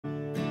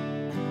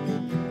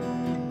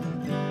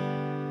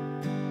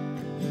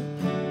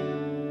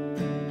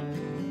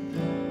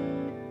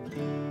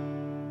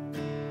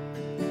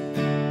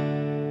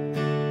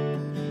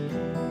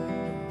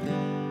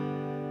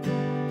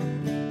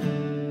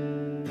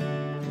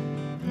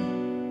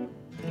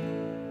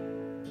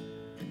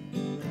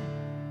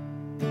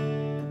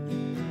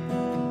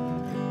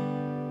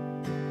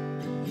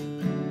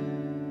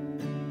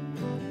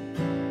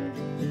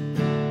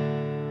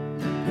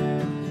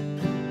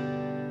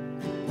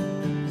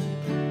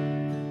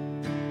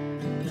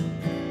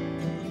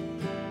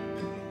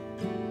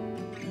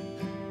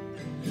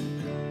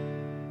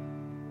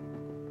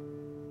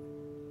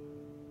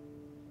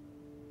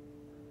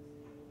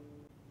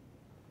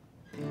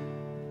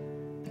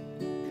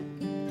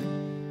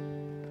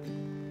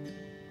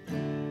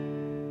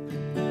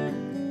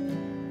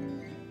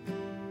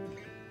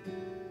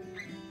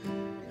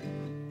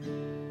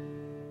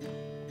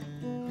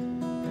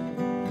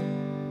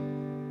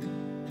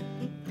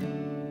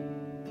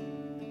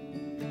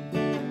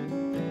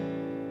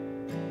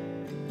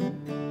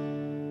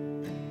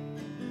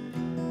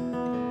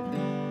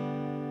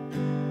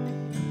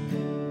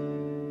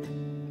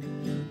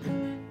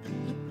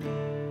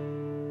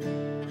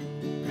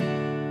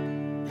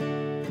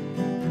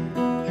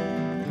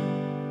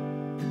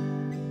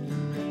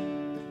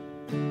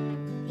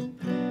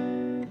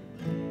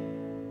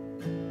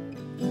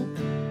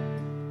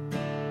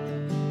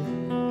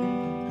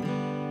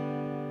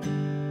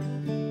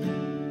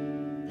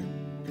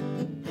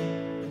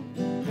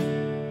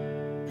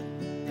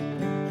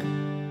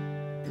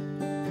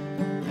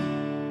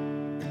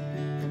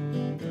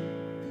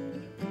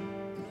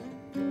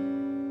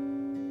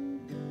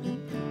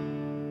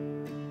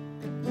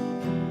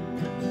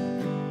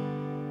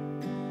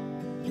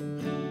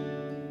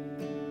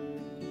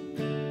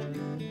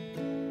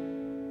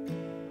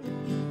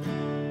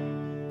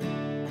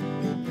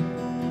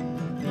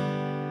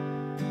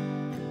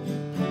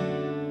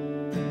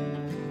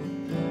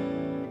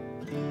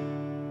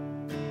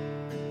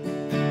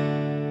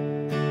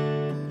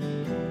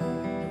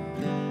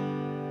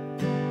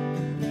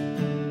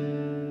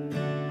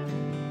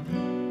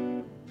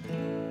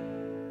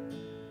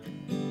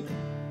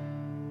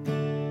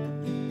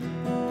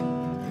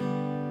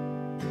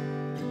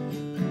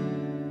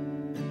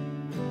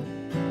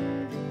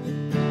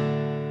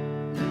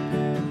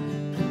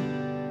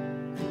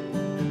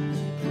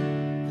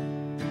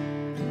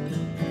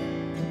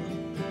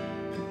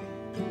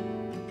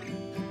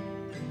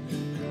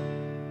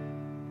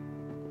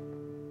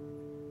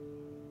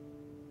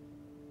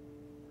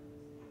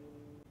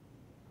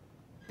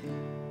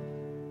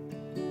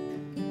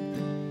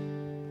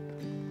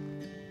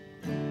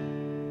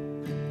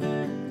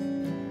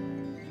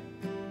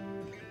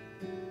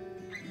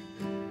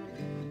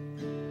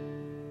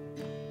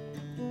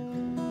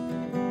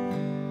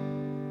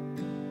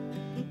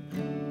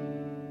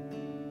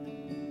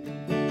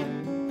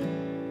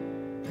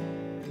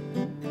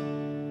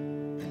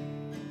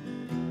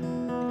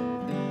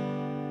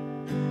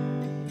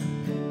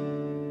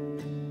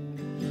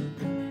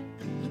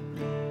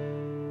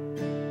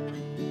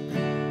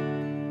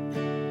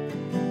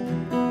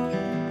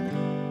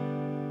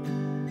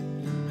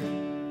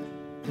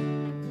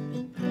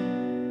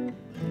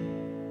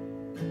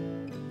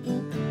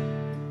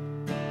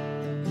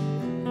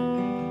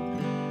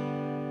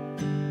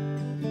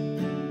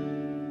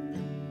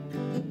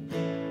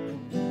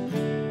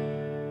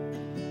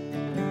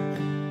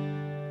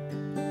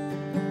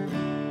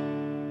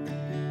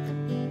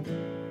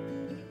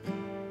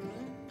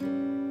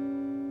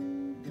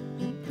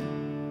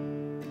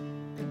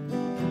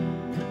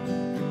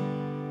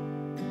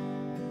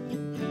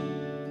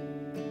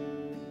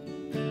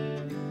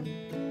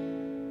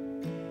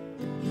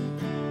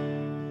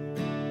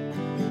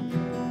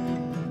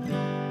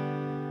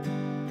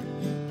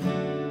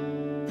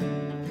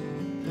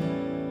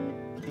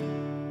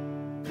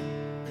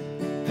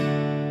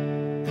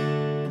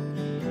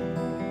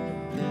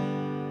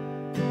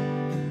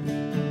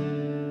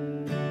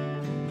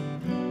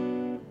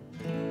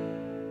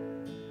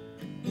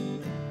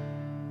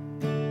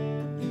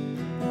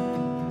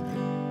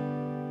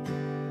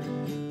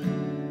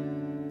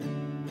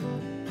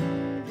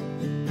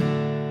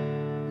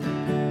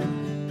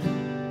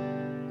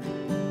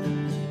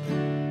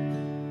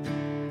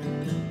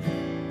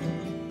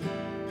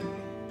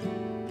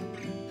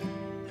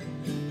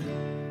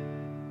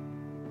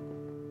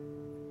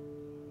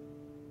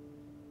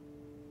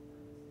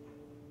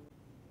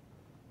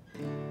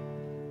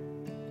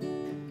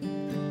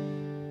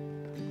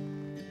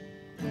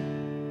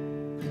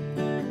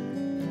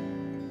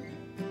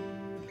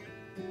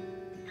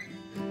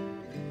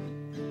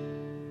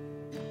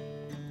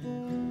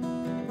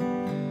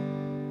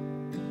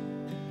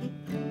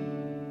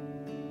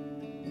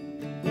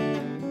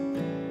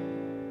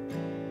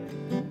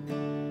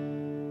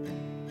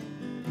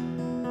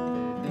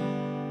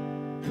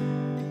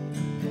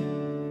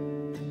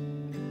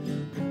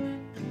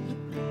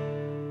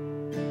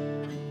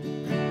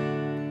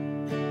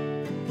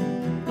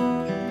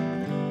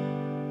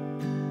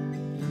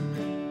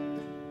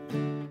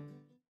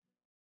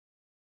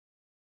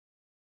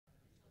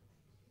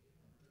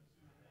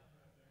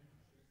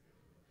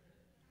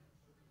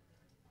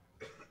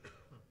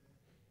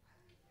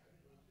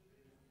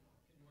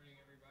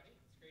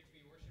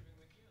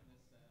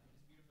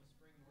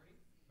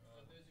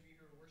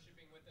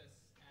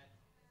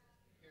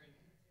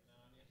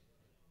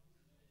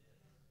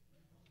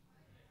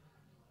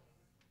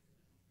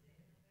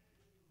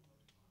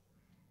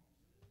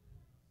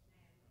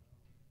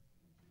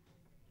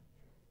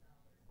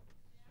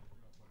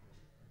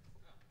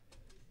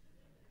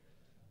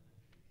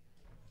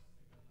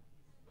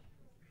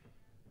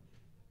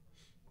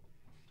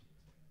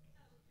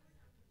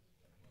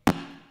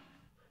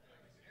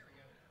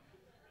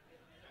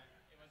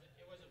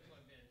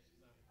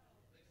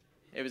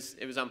It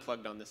was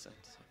unplugged on this end.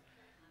 So.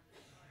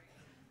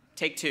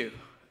 Take two.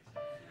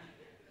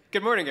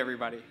 Good morning,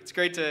 everybody. It's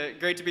great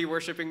to be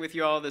worshiping with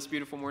you all this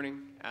beautiful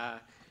morning.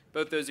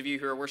 Both those of you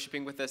who are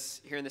worshiping with us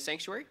here in the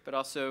sanctuary, but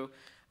also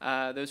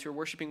those who are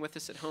worshiping with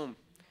us at home.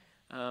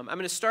 I'm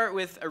going to start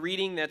with a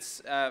reading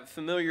that's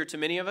familiar to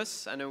many of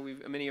us. I know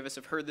many of us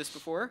have heard this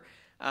before.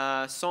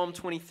 Psalm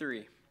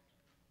 23.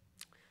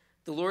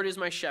 The Lord is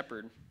my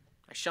shepherd.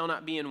 I shall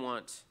not be in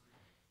want.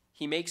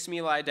 He makes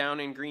me lie down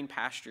in green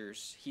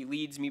pastures. He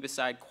leads me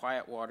beside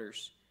quiet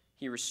waters.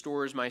 He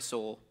restores my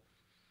soul.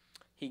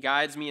 He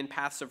guides me in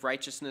paths of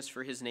righteousness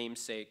for his name's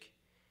sake.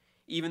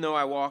 Even though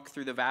I walk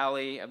through the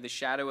valley of the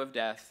shadow of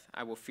death,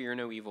 I will fear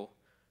no evil,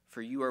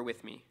 for you are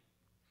with me.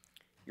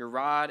 Your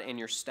rod and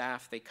your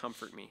staff, they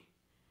comfort me.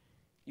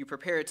 You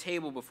prepare a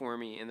table before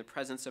me in the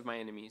presence of my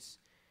enemies.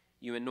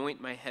 You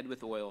anoint my head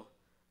with oil.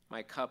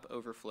 My cup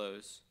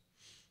overflows.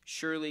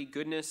 Surely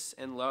goodness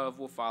and love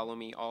will follow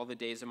me all the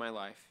days of my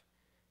life,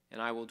 and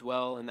I will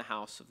dwell in the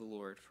house of the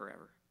Lord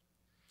forever.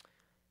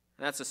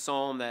 And that's a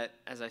psalm that,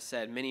 as I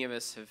said, many of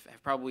us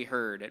have probably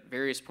heard at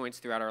various points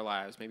throughout our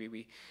lives. Maybe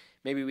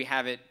we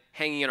have it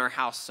hanging in our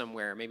house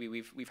somewhere. Maybe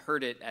we've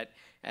heard it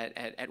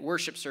at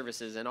worship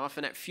services and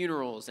often at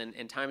funerals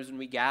and times when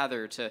we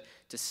gather to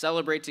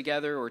celebrate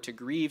together or to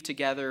grieve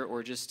together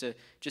or just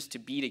to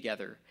be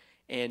together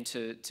and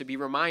to be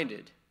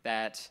reminded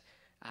that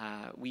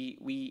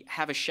we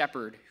have a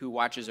shepherd who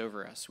watches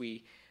over us.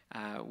 We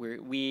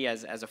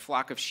as a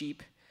flock of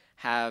sheep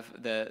have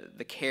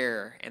the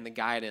care and the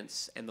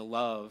guidance and the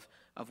love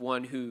of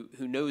one who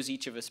knows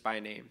each of us by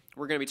name.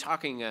 We're going to be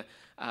talking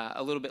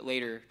a little bit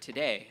later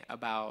today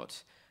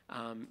about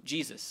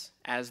Jesus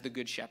as the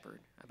Good Shepherd,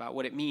 about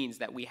what it means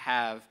that we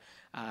have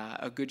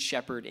a Good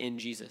Shepherd in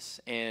Jesus,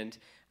 and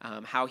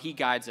how he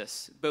guides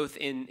us, both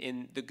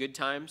in the good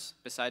times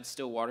beside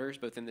still waters,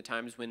 both in the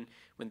times when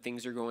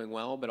things are going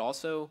well, but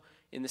also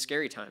in the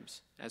scary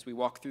times as we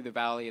walk through the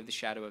valley of the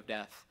shadow of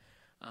death.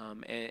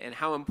 And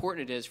how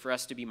important it is for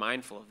us to be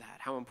mindful of that,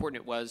 how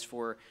important it was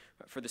for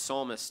the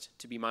psalmist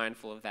to be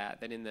mindful of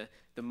that in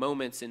the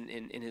moments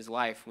in his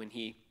life when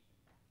he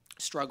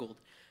struggled,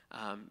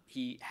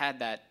 he had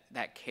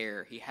that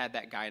care, he had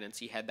that guidance,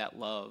 he had that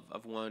love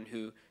of one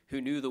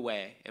who knew the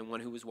way and one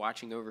who was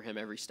watching over him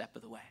every step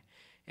of the way.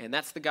 And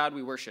that's the God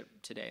we worship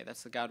today.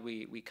 That's the God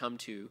we come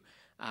to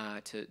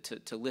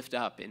lift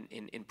up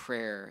in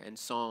prayer and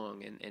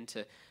song and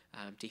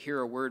to hear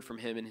a word from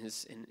him in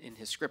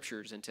his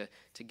scriptures and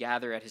to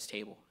gather at his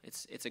table.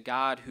 It's a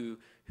God who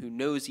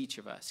knows each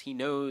of us. He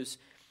knows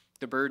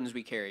the burdens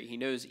we carry. He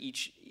knows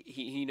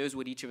he knows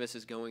what each of us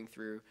is going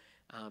through,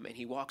 and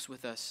he walks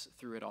with us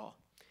through it all.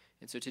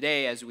 And so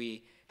today, as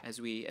we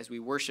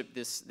worship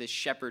this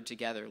shepherd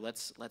together,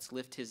 let's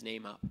lift his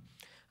name up.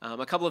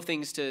 A couple of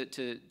things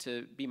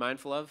to be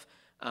mindful of.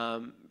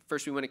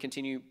 First, we want to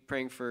continue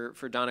praying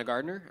for Donna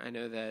Gardner. I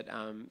know that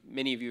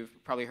many of you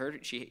have probably heard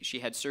she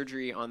had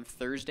surgery on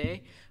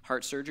Thursday,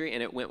 heart surgery,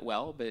 and it went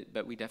well.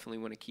 But we definitely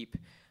want to keep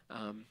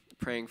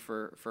praying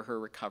for her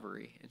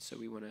recovery. And so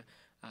we want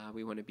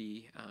to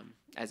be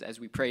as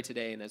we pray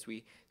today and as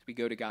we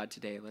go to God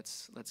today.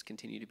 Let's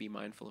continue to be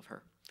mindful of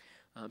her.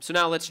 So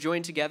now let's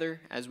join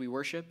together as we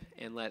worship,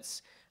 and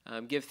let's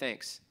give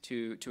thanks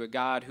to a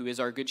God who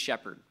is our good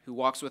shepherd, who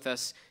walks with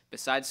us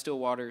beside still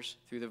waters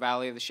through the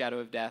valley of the shadow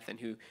of death, and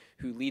who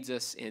leads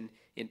us in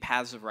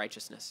paths of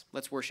righteousness.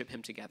 Let's worship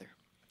him together.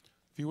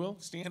 If you will,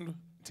 stand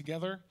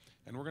together,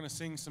 and we're going to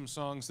sing some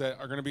songs that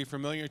are going to be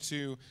familiar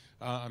to,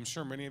 I'm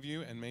sure, many of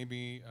you, and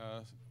maybe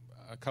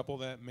a couple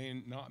that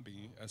may not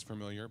be as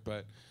familiar,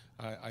 but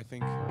I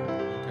think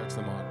you'll catch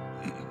them on.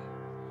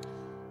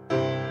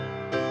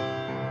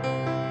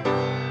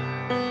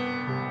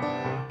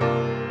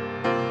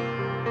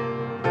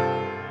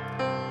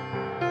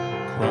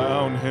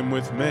 Crown him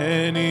with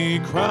many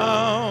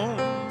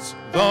crowns,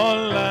 the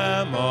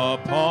Lamb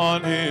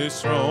upon his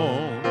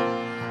throne.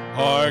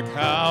 Hark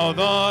how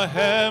the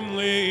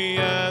heavenly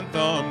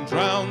anthem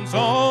drowns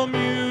all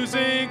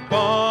music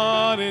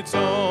but its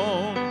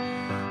own.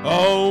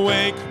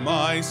 Awake,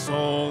 my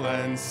soul,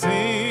 and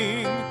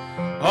sing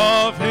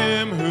of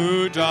him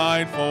who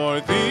died for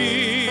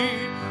thee,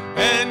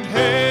 and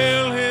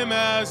hail him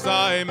as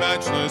thy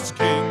matchless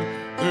King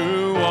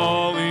through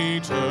all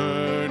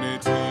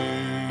eternity.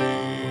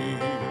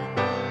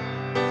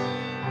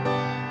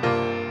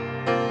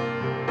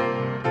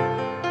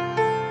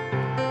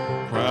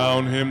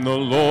 Crown him the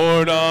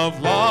Lord of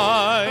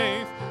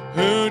life,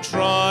 who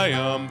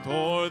triumphed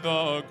o'er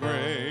the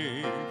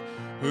grave,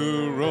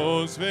 who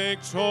rose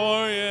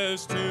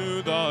victorious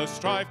to the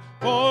strife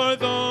for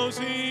those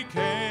he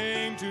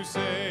came to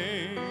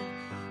save.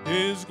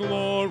 His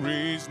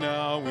glories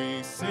now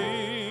we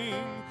sing,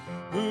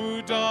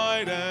 who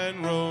died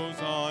and rose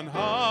on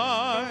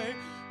high,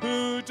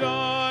 who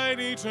died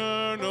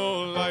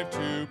eternal life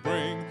to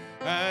bring,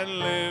 and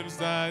lives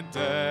that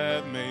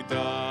death may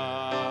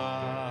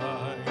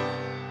die.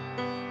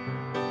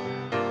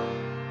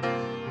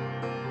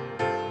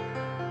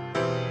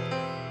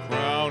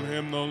 Crown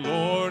him the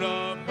Lord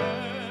of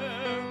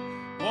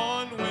heaven,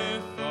 one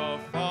with the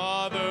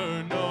Father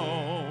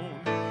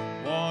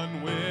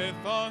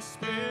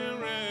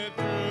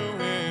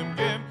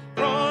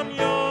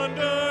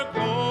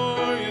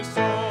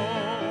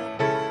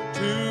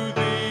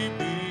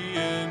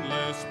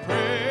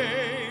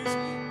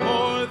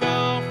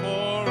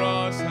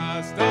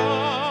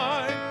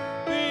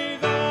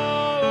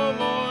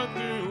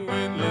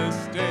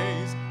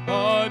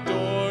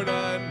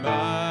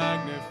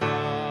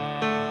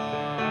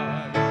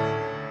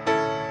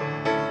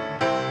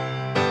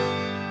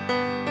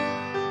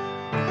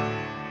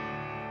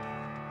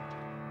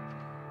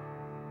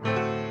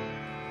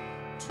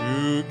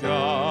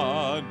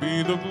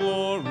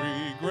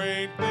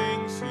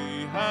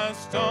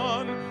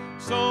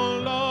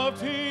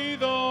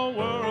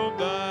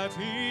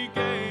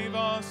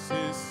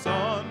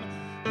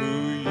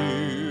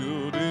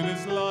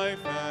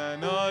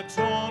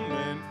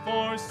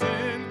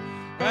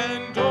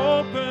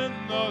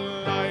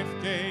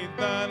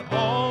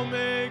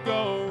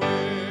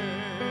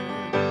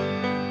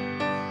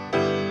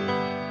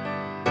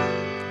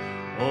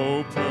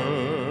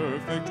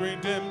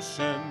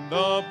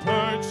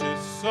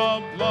promise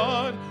of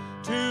blood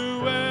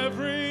to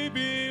every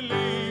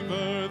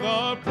believer,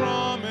 the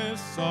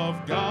promise of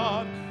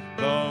God,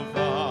 the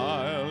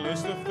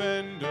vilest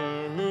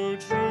offender who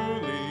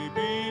truly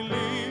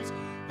believes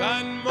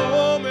that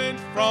moment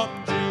from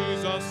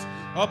Jesus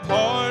a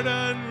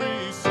pardon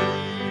receive.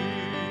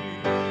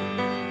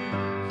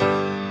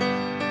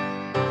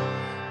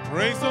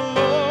 Praise the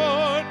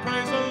Lord,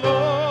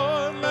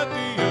 let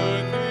the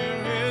earth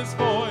hear his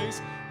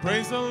voice.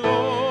 Praise the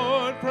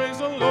Lord,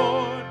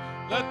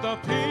 let the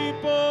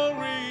people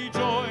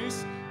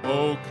rejoice.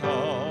 Oh,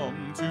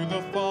 come to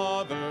the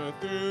Father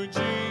through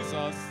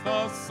Jesus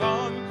the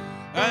Son,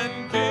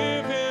 and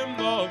give him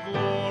the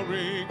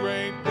glory,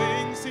 great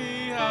things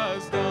he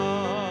has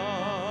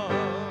done.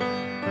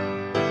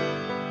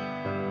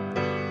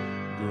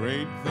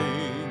 Great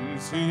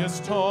things he has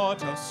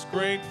taught us,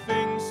 great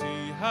things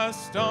he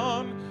has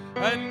done,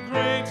 and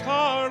great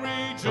our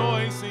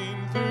rejoicing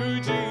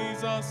through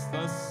Jesus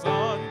the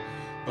Son.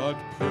 But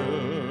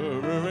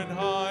purer and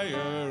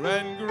higher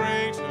and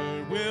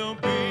greater will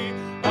be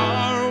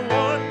our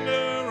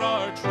wonder,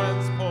 our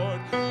transport,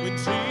 when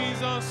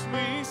Jesus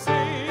we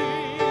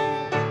sing.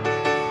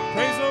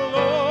 Praise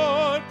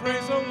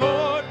the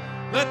Lord,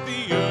 let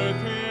the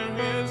earth hear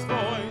his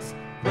voice.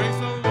 Praise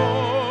the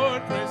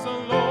Lord,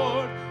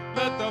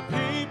 let the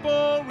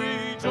people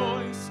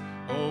rejoice.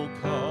 Oh,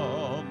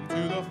 come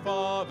to the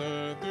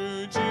Father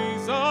through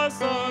Jesus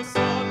the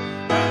Son,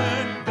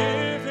 and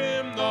give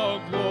him the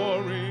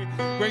glory,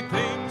 great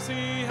things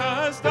he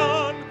has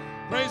done.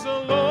 Praise the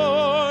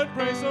Lord,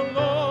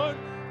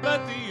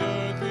 let the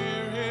earth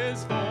hear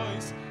his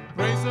voice.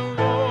 Praise the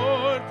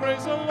Lord,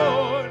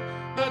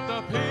 let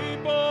the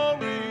people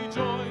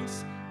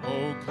rejoice.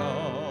 Oh,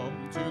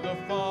 come to the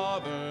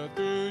Father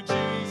through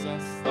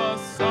Jesus the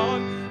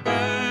Son,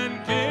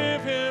 and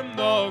give him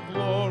the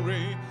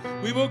glory.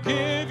 We will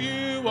give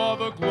you all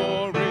the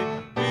glory.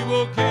 We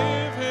will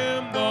give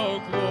him the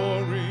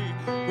glory.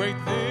 Great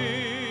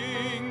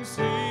things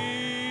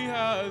he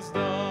has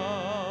done.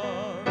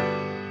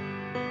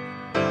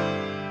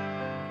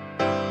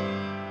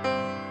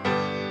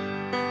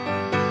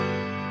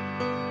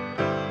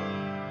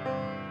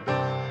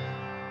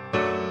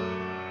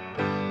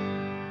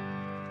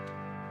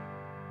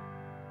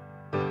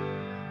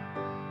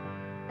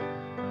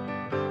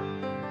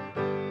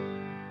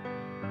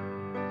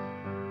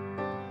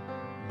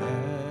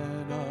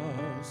 Man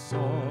of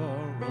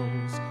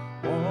sorrows,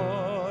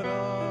 what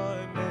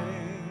a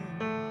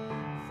name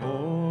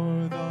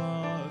for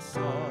the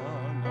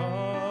Son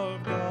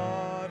of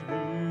God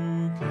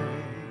who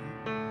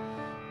came,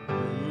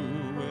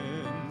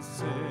 ruined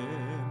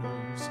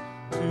sinners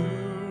to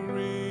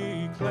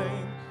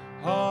reclaim.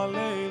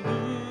 Hallelujah,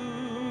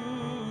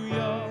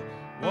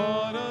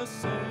 what a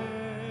Savior,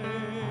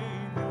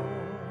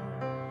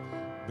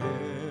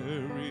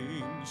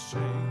 bearing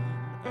shame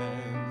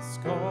and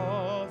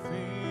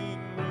scoffing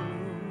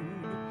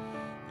rude.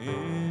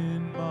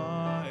 In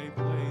my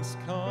place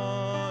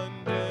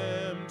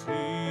condemned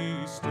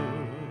he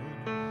stood,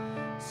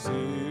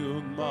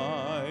 sealed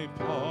my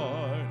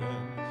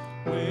pardon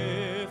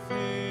with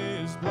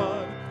his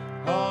blood.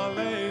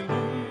 Hallelujah,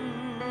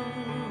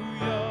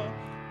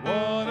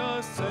 what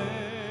a Savior.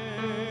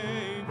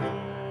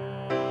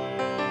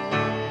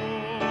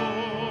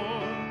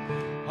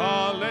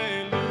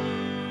 Hallelujah,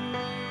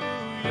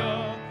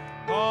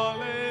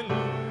 hallelujah,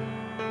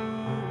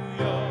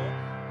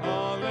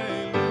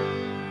 hallelujah,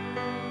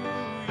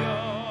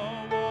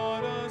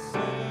 what a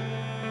Savior.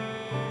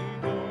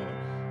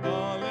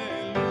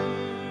 Hallelujah,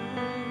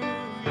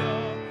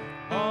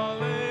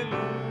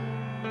 hallelujah,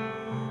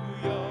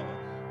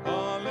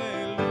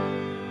 hallelujah,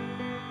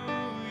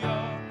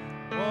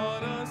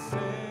 what a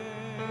Savior.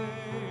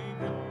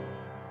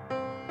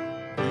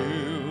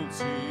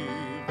 Guilty,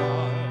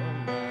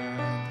 vile, and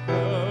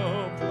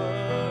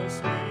helpless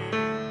me,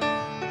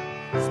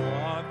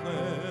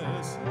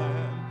 spotless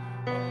Lamb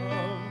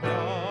of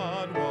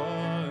God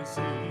was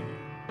he,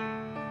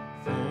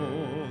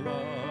 full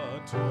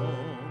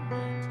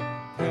atonement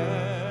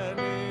can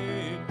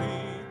it be?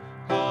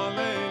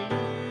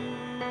 Hallelujah,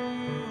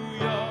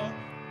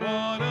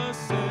 what a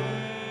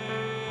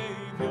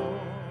Savior,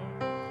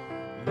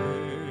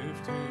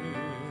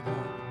 lifted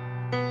up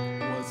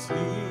was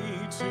he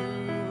to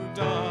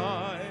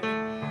die.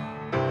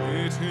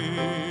 It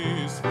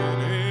is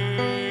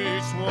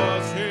finished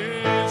was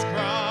his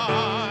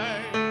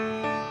cry.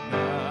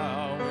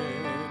 Now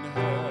in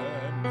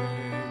heaven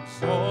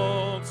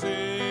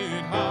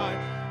exalted high.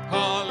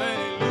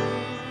 Hallelujah,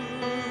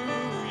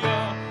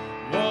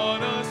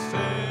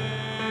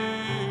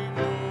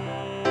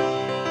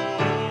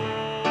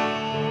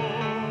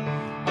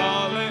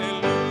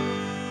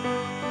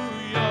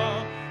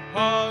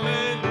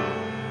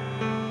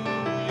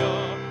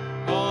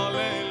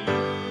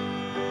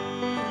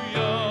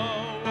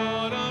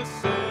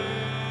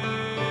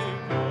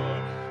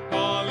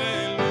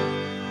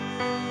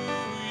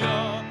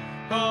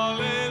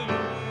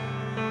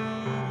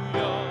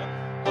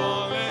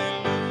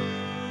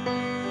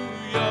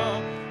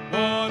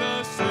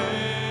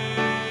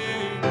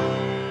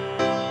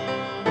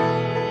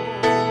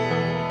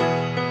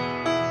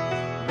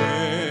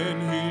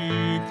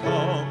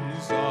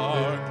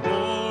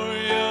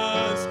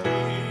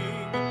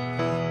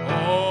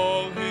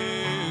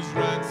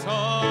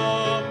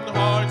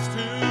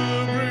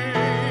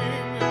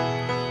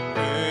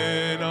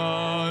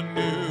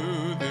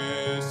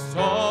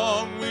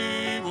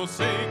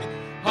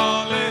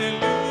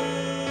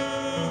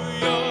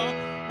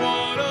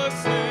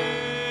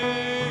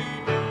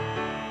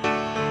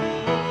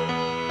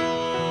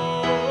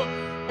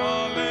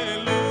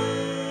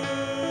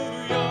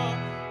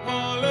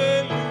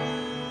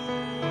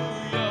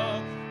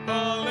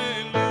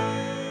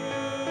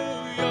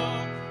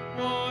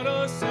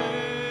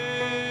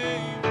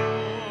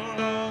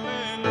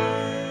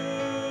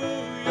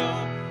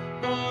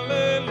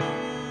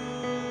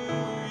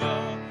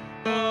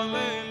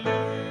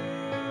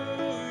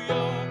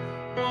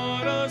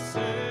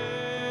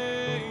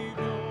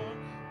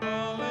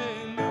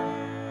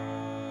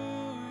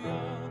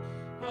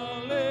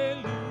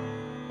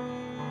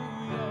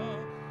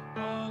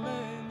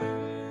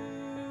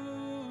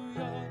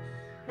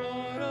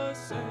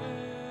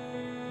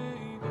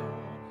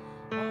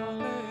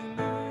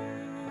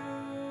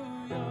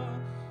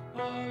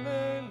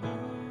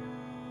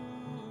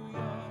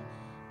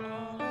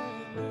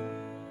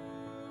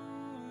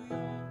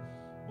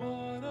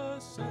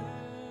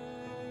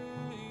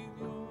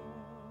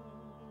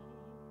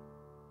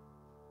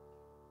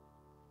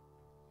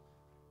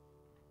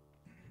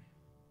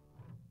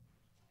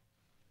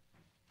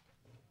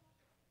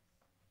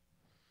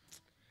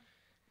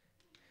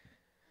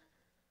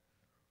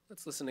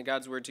 Let's listen to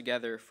God's word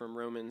together from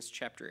Romans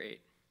chapter 8.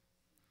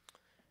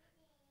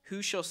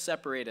 Who shall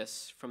separate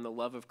us from the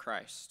love of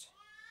Christ?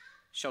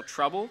 Shall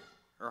trouble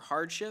or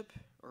hardship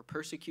or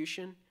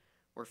persecution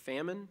or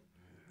famine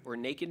or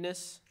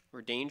nakedness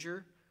or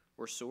danger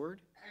or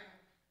sword?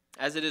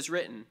 As it is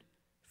written,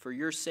 for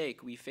your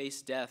sake we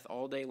face death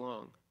all day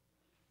long.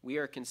 We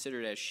are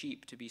considered as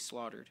sheep to be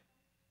slaughtered.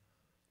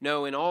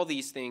 No, in all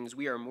these things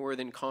we are more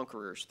than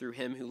conquerors through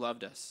him who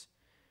loved us.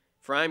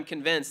 For I am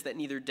convinced that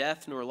neither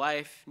death nor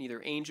life,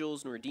 neither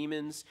angels nor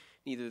demons,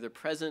 neither the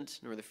present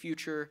nor the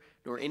future,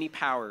 nor any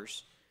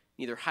powers,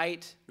 neither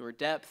height nor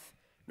depth,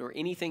 nor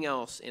anything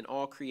else in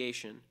all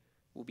creation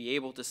will be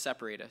able to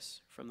separate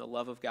us from the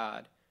love of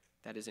God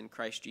that is in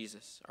Christ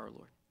Jesus our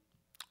Lord.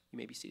 You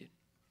may be seated.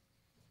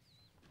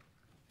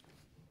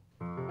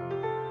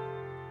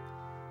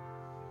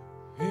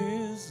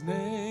 His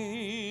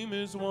name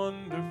is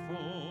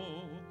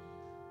wonderful.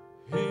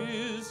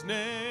 His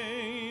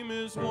name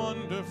is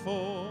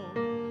wonderful.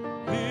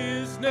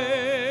 His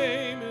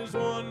name is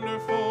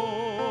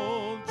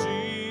wonderful.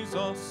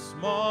 Jesus,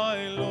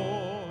 my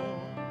Lord.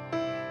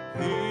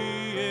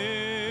 He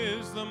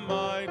is the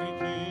mighty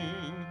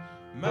King,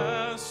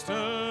 master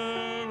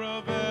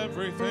of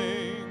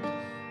everything.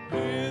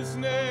 His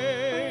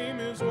name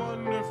is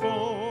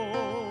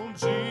wonderful.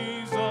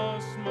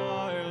 Jesus,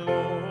 my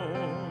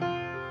Lord.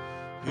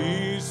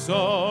 He's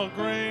a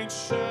great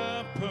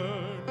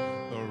shepherd,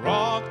 the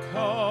rock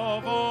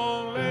of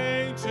all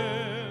ages,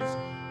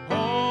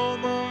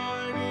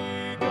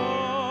 Almighty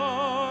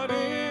God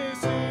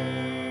is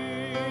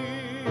He.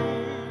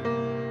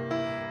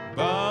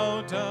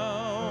 Bow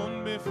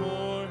down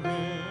before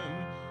Him,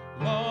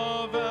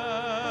 love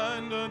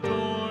and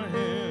adore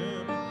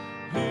Him.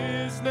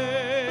 His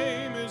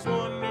name is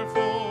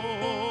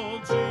wonderful,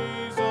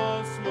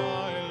 Jesus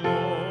my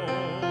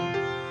Lord.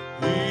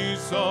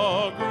 He's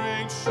a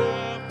great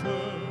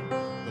shepherd,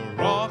 the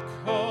rock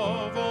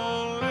of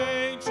all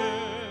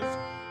ages,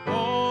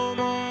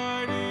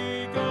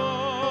 Almighty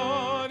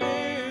God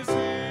is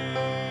He.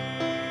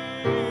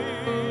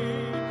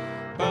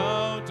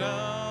 Bow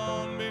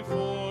down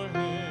before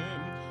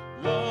Him,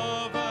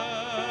 love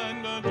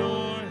and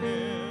adore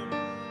Him.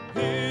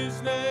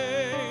 His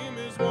name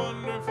is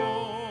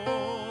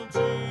wonderful,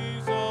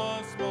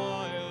 Jesus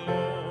my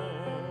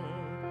Lord.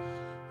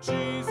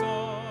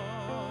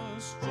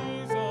 Jesus,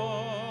 Jesus,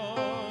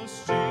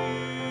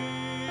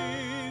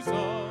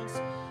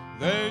 Jesus,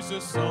 there's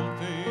just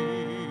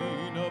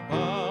something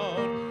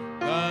about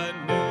that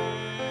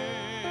name.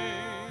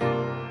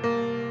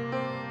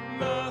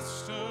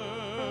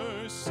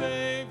 Master,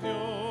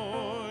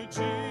 Savior,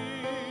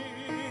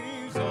 Jesus,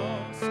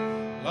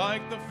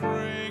 like the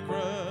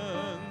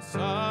fragrance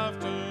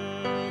after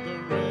the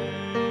rain.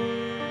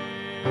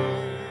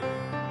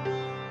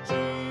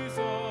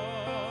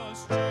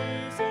 Jesus,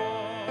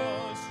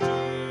 Jesus,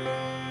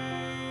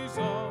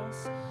 Jesus,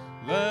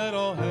 let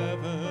all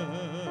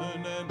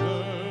heaven and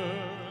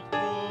earth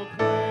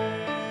proclaim.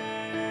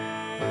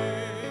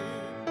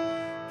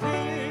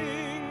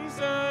 Kings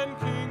and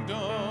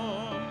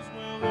kingdoms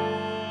will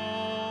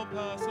all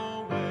pass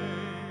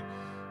away,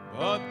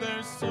 but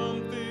there's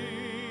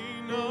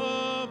something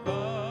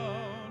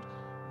about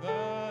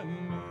that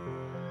name.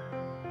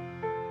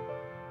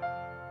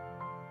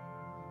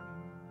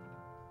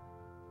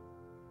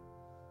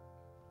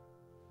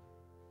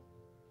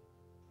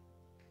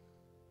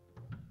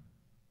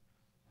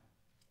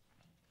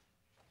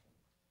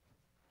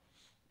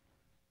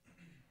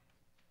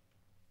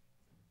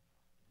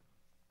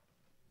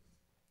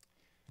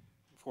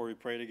 Before we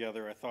pray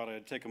together, I thought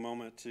I'd take a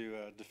moment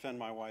to defend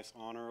my wife's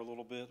honor a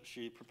little bit.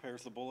 She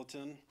prepares the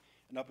bulletin,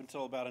 and up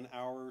until about an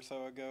hour or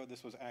so ago,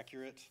 this was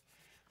accurate.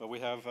 But we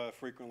have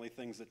frequently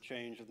things that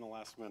change in the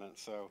last minute,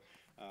 so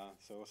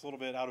it's a little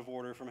bit out of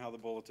order from how the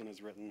bulletin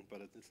is written, but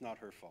it's not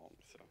her fault.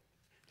 So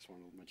just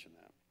wanted to mention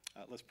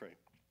that. Let's pray.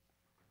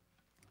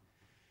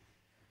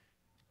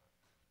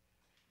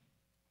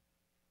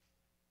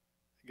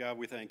 God,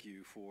 we thank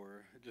you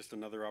for just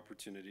another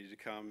opportunity to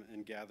come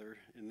and gather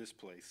in this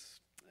place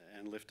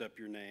and lift up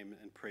your name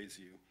and praise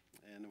you.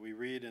 And we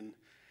read in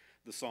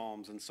the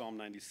Psalms, in Psalm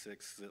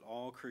 96, that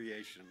all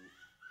creation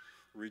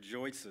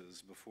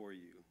rejoices before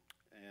you.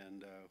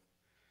 And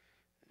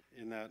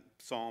in that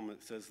psalm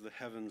it says the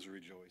heavens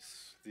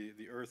rejoice,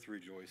 the earth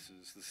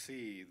rejoices, the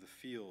sea, the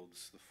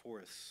fields, the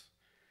forests,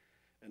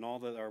 and all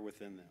that are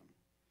within them.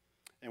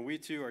 And we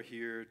too are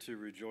here to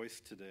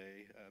rejoice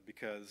today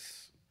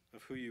because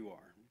of who you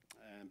are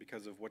and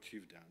because of what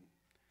you've done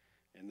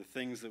and the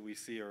things that we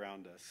see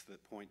around us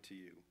that point to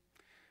you.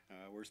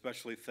 We're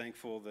especially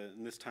thankful that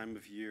in this time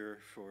of year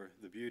for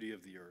the beauty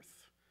of the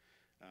earth,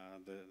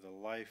 the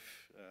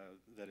life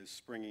that is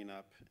springing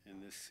up in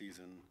this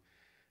season,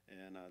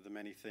 and the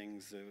many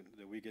things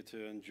that we get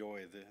to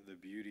enjoy, the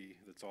beauty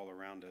that's all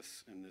around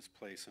us in this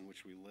place in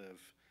which we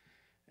live.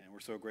 And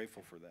we're so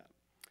grateful for that.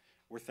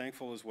 We're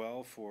thankful as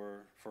well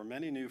for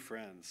many new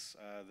friends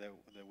that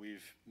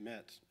we've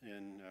met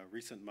in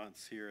recent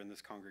months here in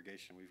this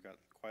congregation. We've got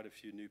quite a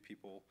few new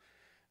people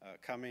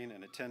coming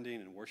and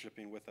attending and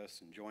worshiping with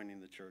us and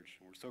joining the church.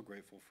 And we're so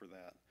grateful for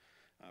that,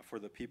 for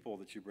the people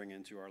that you bring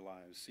into our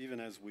lives, even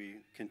as we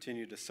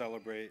continue to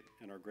celebrate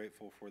and are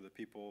grateful for the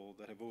people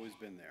that have always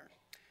been there,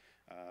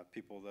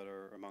 people that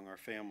are among our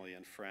family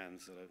and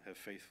friends that have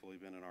faithfully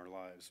been in our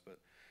lives. But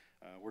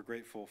we're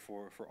grateful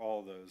for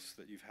all those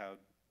that you've had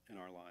in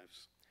our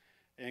lives.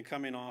 And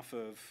coming off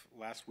of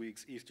last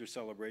week's Easter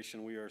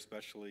celebration, we are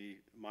especially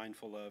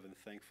mindful of and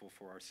thankful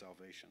for our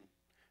salvation,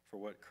 for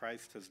what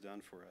Christ has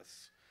done for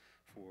us,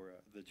 for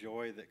the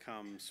joy that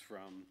comes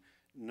from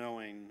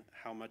knowing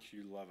how much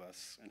you love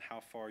us and how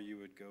far you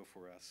would go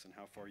for us and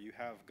how far you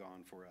have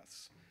gone for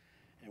us,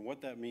 and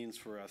what that means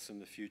for us in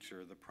the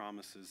future, the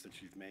promises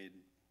that you've made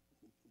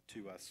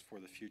to us for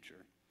the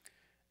future,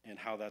 and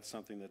how that's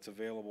something that's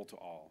available to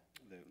all,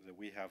 that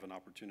we have an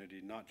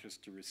opportunity not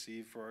just to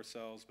receive for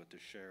ourselves, but to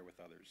share with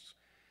others.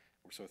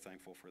 We're so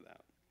thankful for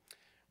that.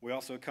 We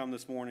also come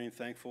this morning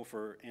thankful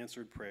for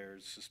answered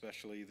prayers,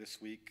 especially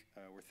this week.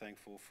 We're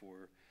thankful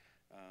for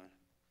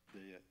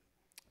the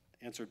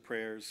answered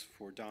prayers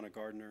for Donna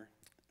Gardner,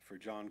 for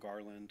John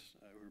Garland,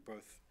 who are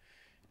both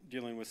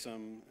dealing with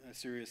some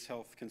serious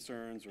health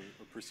concerns or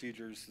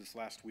procedures this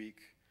last week,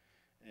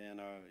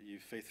 and you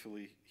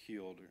faithfully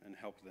healed and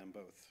helped them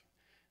both.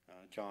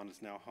 John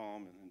is now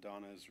home, and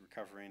Donna is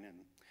recovering, and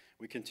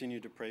we continue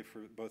to pray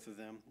for both of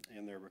them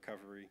and their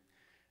recovery.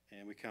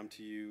 And we come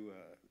to you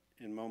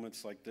in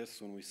moments like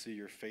this when we see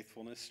your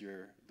faithfulness,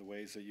 the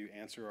ways that you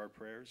answer our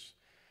prayers,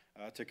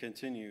 to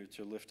continue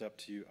to lift up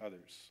to you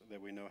others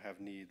that we know have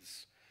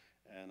needs,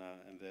 and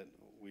that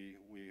we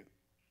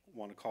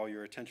want to call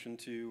your attention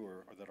to,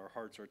 or that our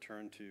hearts are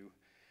turned to,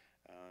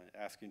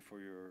 asking for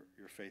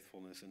your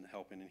faithfulness in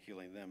helping and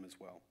healing them as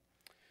well.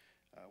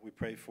 We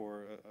pray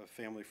for a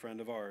family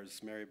friend of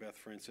ours, Mary Beth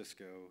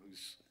Francisco,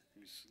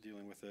 who's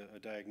dealing with a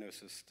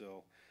diagnosis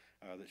still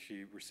that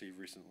she received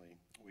recently.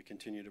 We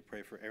continue to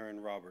pray for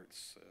Aaron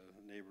Roberts,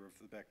 a neighbor of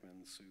the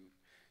Beckmans, who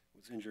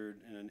was injured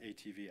in an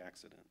ATV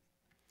accident.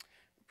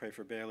 We pray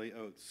for Bailey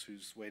Oates,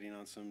 who's waiting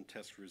on some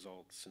test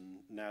results, and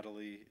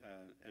Natalie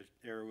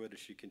Arrowwood as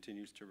she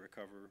continues to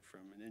recover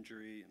from an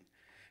injury, and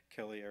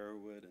Kelly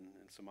Arrowwood and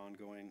some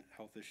ongoing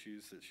health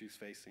issues that she's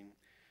facing.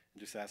 And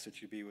just ask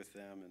that you be with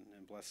them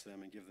and bless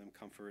them and give them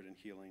comfort and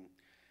healing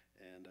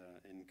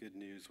and good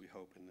news, we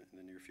hope, in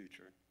the near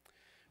future.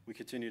 We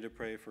continue to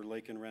pray for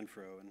Laken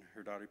Renfro and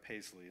her daughter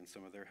Paisley and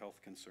some of their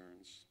health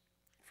concerns,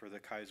 for the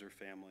Kaiser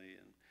family,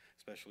 and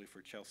especially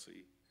for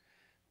Chelsea.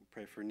 We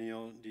pray for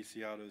Neil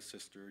DiCiato's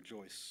sister,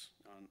 Joyce,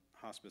 on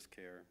hospice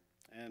care,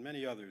 and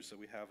many others that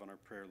we have on our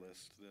prayer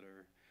list that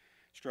are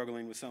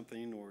struggling with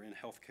something or in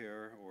health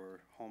care or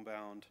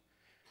homebound,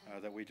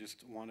 that we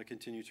just want to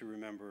continue to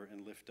remember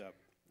and lift up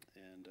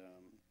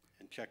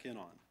and check in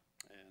on,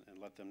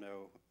 and let them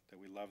know that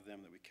we love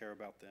them, that we care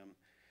about them,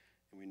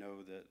 and we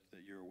know that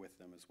you're with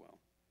them as well.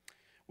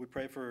 We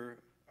pray for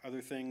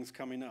other things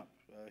coming up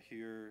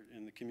here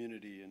in the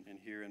community and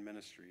here in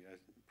ministry. I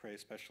pray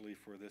especially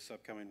for this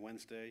upcoming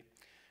Wednesday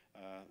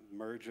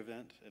Merge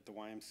event at the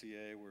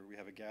YMCA, where we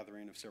have a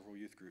gathering of several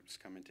youth groups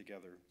coming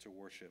together to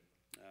worship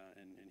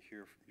and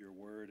hear your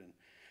word and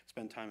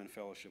spend time in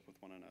fellowship with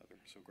one another.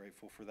 So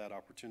grateful for that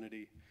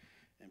opportunity,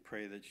 and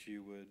pray that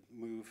you would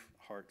move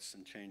hearts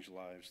and change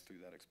lives through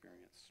that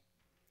experience.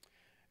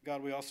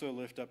 God, we also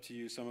lift up to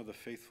you some of the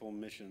faithful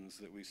missions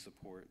that we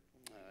support.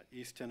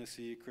 East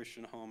Tennessee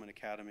Christian Home and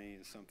Academy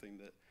is something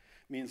that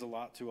means a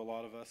lot to a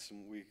lot of us,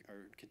 and we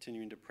are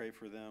continuing to pray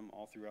for them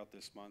all throughout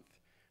this month,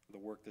 the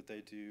work that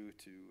they do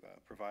to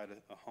provide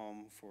a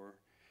home for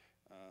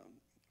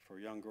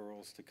young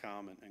girls to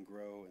come and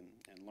grow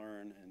and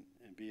learn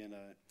and be in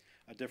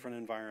a different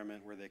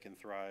environment where they can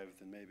thrive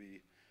than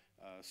maybe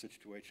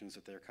situations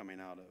that they're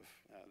coming out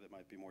of that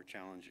might be more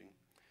challenging.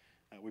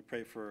 We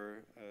pray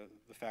for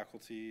the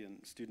faculty and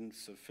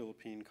students of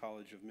Philippine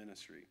College of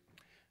Ministry,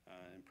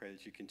 and pray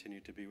that you continue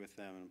to be with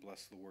them and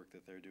bless the work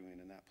that they're doing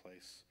in that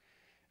place.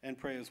 And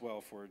pray as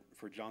well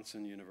for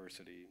Johnson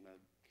University,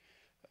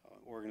 an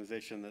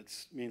organization that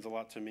means a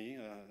lot to me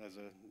as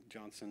a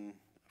Johnson,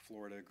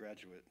 Florida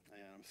graduate.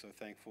 And I'm so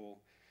thankful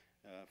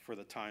for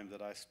the time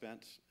that I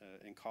spent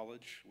in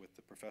college with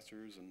the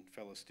professors and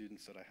fellow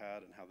students that I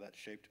had, and how that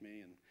shaped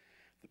me and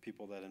the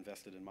people that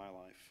invested in my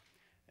life.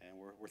 And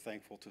we're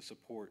thankful to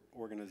support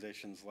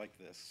organizations like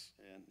this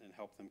and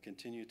help them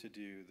continue to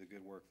do the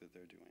good work that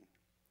they're doing.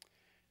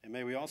 And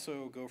may we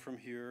also go from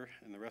here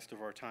in the rest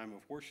of our time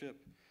of worship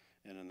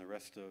and in the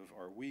rest of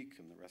our week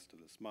and the rest of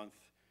this month,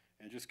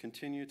 and just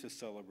continue to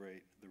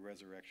celebrate the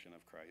resurrection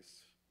of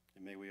Christ.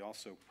 And may we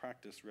also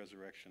practice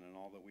resurrection in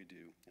all that we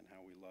do and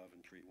how we love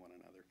and treat one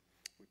another.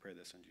 We pray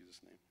this in Jesus'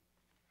 name.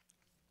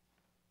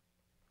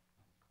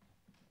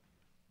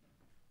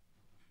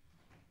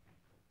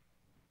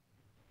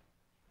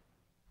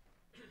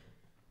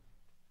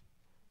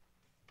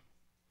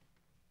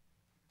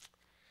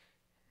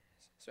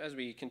 So as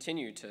we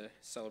continue to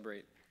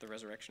celebrate the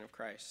resurrection of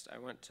Christ, I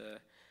want to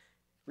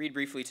read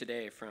briefly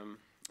today from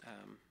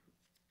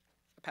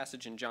a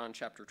passage in John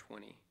chapter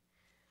 20,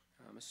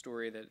 a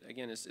story that,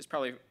 again, is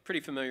probably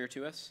pretty familiar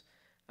to us,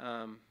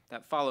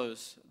 that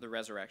follows the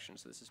resurrection.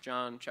 So this is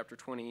John chapter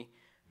 20,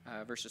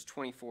 verses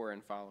 24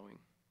 and following.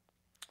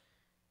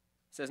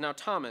 It says, "Now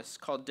Thomas,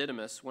 called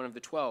Didymus, one of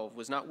the 12,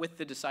 was not with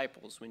the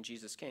disciples when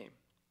Jesus came.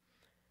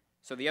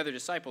 So the other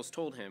disciples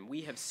told him,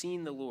 'We have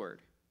seen the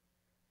Lord.'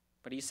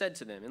 But he said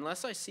to them,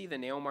 'Unless I see the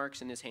nail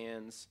marks in his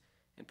hands,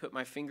 and put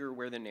my finger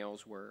where the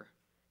nails were,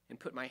 and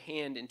put my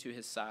hand into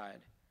his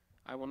side,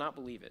 I will not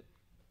believe it.'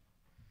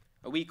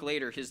 A week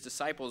later, his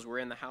disciples were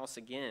in the house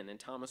again, and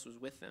Thomas was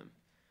with them.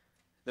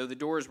 Though the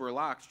doors were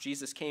locked,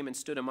 Jesus came and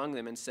stood among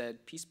them and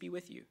said, 'Peace be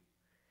with you.'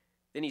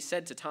 Then he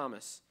said to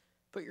Thomas,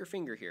 'Put your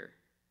finger here.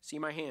 See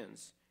my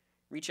hands.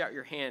 Reach out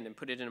your hand and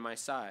put it into my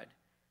side.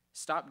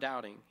 Stop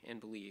doubting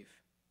and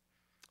believe.'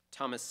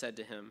 Thomas said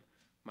to him,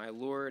 'My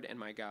Lord and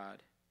my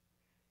God.'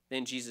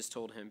 Then Jesus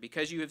told him,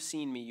 'Because you have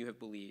seen me, you have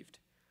believed.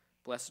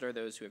 Blessed are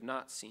those who have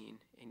not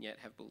seen and yet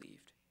have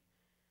believed.'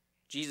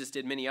 Jesus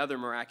did many other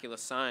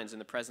miraculous signs in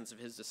the presence of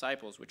his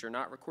disciples, which are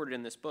not recorded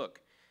in this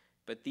book,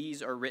 but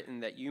these are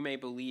written that you may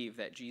believe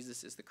that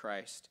Jesus is the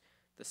Christ,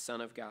 the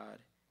Son of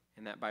God,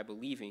 and that by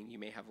believing you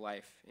may have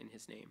life in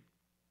his name."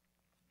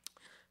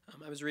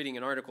 I was reading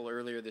an article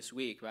earlier this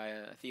week by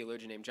a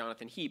theologian named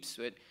Jonathan Heaps,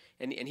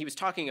 and he was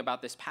talking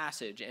about this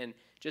passage and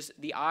just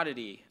the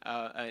oddity,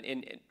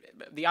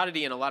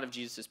 in a lot of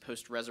Jesus'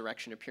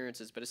 post-resurrection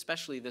appearances, but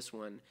especially this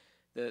one,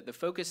 the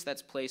focus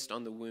that's placed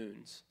on the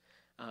wounds.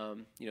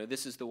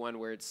 This is the one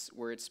where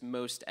it's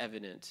most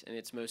evident and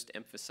it's most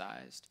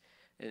emphasized,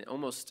 and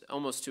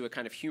almost to a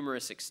kind of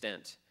humorous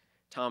extent.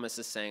 Thomas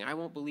is saying, "I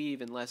won't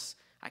believe unless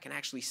I can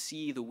actually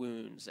see the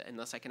wounds,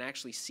 unless I can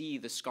actually see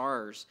the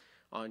scars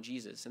on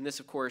Jesus." And this,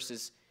 of course,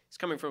 is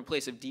coming from a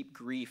place of deep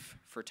grief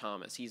for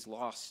Thomas. He's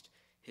lost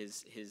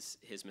his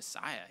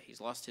Messiah. He's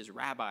lost his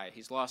rabbi.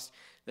 He's lost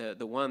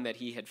the one that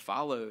he had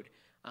followed,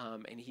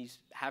 and he's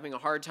having a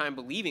hard time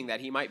believing that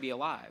he might be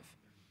alive.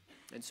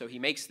 And so he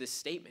makes this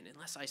statement,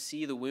 "Unless I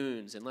see the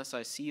wounds, unless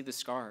I see the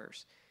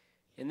scars."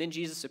 And then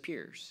Jesus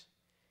appears.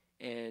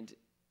 And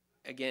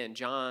again,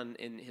 John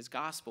in his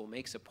gospel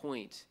makes a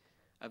point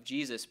of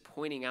Jesus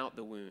pointing out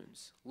the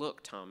wounds.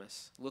 "Look,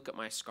 Thomas, look at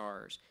my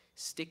scars.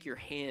 Stick your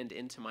hand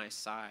into my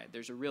side."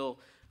 There's a real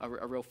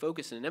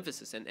focus and an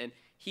emphasis. And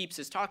Heaps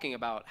is talking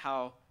about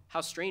how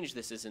strange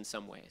this is in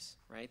some ways,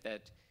 right?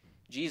 That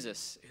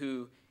Jesus,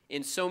 who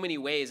in so many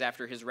ways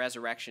after his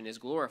resurrection is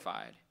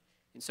glorified,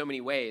 in so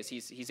many ways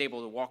he's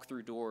able to walk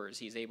through doors.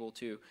 He's able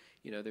to,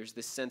 there's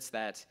this sense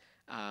that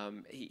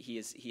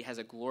he has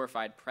a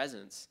glorified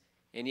presence,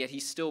 and yet he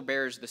still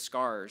bears the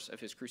scars of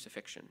his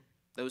crucifixion.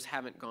 Those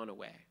haven't gone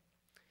away.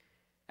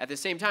 At the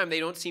same time, they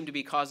don't seem to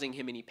be causing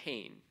him any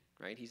pain.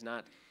 Right? He's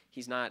not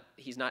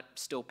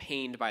still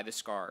pained by the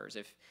scars.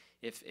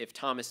 If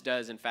Thomas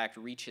does in fact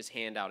reach his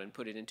hand out and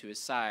put it into his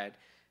side,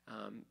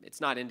 it's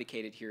not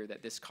indicated here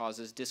that this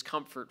causes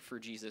discomfort for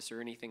Jesus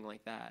or anything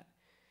like that.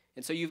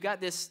 And so you've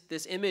got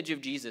this image of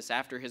Jesus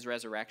after his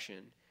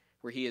resurrection,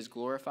 where he is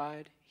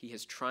glorified, he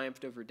has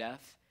triumphed over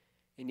death,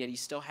 and yet he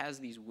still has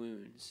these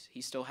wounds.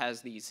 He still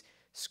has these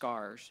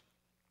scars,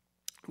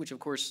 which of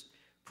course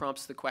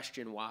prompts the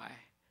question why.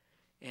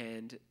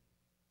 And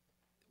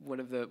one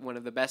of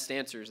the best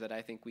answers that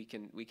I think we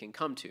can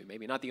come to,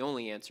 maybe not the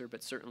only answer,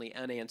 but certainly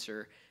an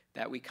answer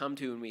that we come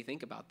to when we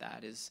think about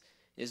that, is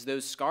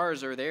those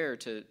scars are there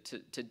to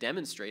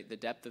demonstrate the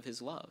depth of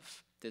his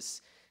love.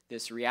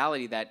 This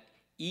reality that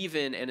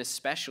even and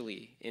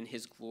especially in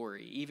his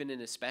glory, even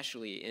and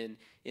especially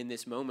in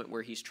this moment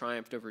where he's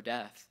triumphed over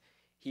death,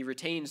 he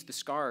retains the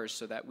scars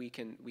so that we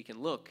can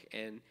look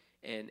and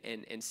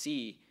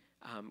see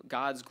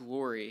God's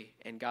glory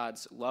and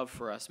God's love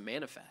for us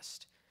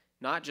manifest.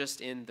 Not just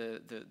in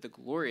the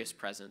glorious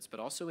presence, but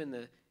also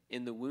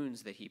in the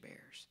wounds that he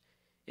bears.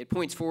 It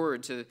points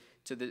forward to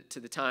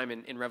the time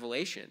in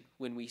Revelation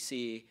when we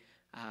see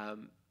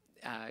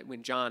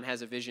when John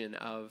has a vision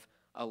of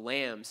a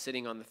lamb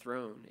sitting on the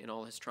throne in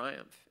all his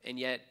triumph, and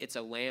yet it's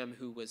a lamb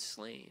who was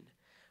slain,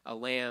 a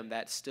lamb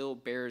that still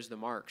bears the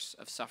marks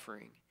of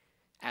suffering,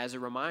 as a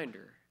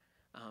reminder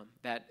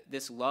that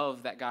this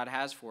love that God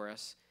has for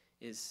us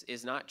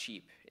is not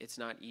cheap. It's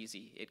not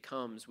easy. It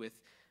comes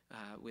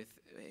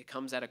it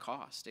comes at a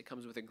cost. It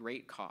comes with a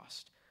great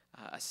cost,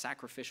 a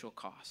sacrificial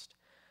cost.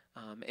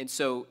 And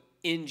so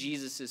in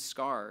Jesus'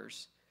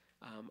 scars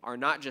are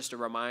not just a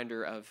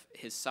reminder of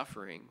his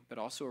suffering, but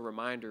also a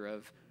reminder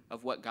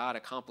of what God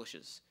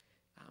accomplishes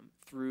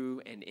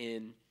through and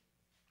in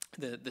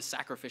the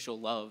sacrificial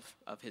love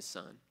of his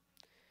son.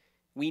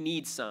 We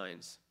need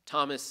signs.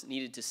 Thomas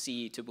needed to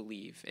see to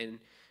believe. And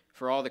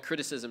for all the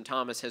criticism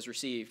Thomas has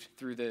received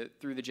through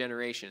the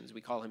generations,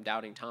 we call him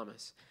Doubting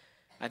Thomas.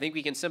 I think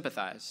we can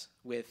sympathize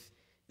with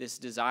this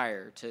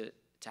desire to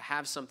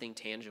have something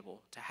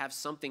tangible, to have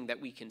something that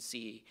we can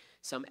see,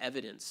 some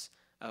evidence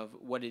of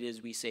what it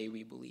is we say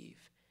we believe.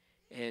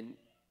 And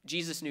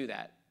Jesus knew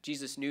that.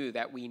 Jesus knew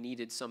that we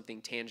needed something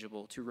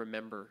tangible to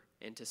remember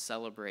and to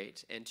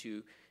celebrate and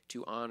to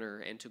honor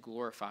and to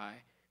glorify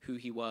who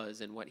he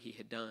was and what he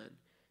had done.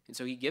 And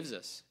so he gives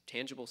us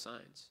tangible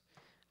signs.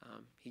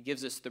 He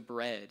gives us the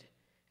bread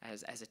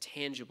as a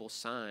tangible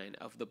sign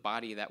of the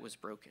body that was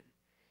broken.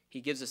 He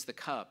gives us the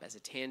cup as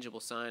a tangible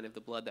sign of the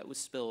blood that was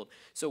spilled.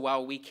 So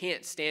while we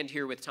can't stand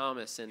here with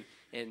Thomas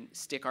and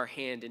stick our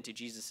hand into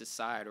Jesus'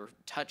 side or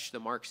touch the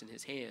marks in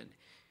his hand,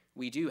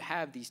 we do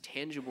have these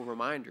tangible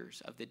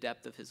reminders of the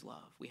depth of his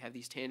love. We have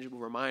these tangible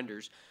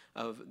reminders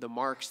of the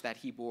marks that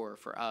he bore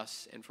for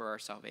us and for our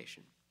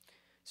salvation.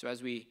 So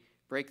as we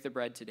break the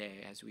bread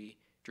today, as we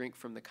drink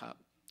from the cup,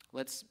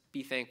 let's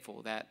be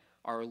thankful that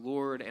our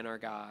Lord and our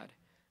God,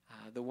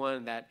 the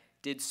one that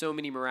did so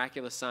many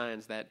miraculous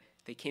signs that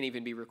they can't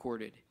even be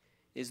recorded,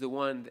 is the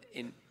one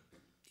in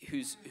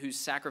whose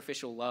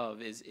sacrificial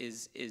love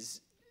is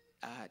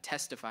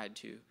testified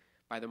to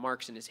by the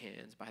marks in his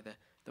hands, by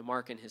the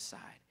mark in his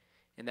side,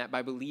 and that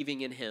by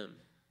believing in him,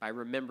 by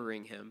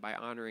remembering him, by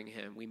honoring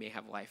him, we may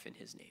have life in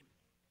his name.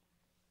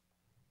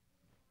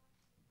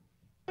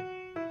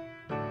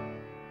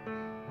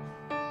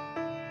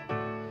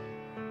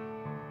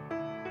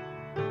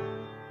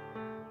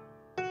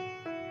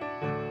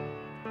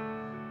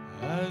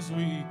 As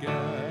we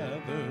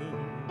gather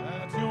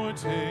at your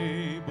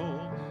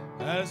table,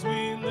 as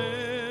we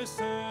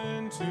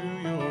listen to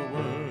your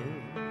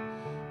word,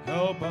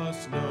 help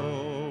us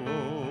know,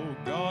 oh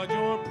God,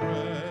 your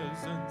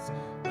presence,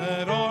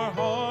 let our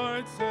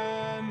hearts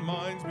and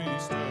minds be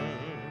stirred.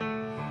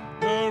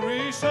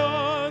 Nourish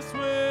us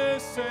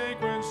with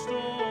sacred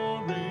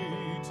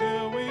story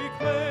till we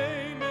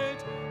claim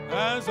it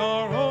as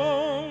our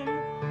own.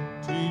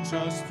 Teach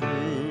us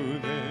through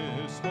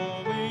this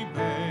holy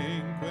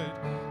banquet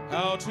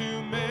how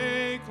to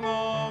make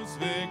love's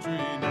victory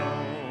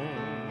known.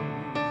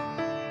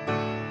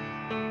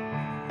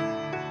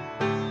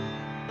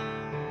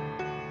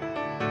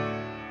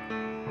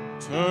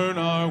 Turn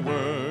our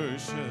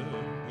worship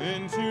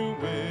into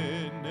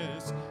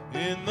witness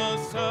in the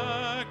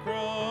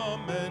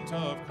sacrament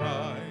of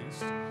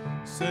Christ.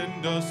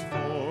 Send us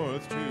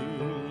forth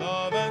to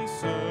love and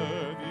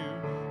serve you,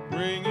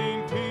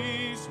 bringing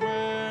peace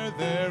where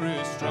there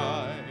is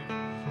strife.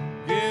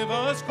 Give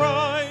us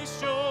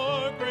Christ,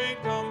 your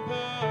great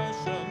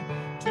compassion,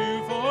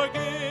 to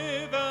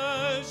forgive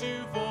as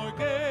you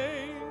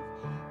forgave.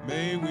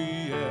 May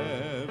we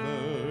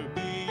ever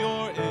be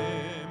your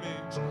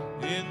image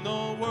in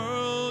the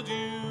world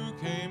you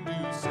came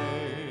to save.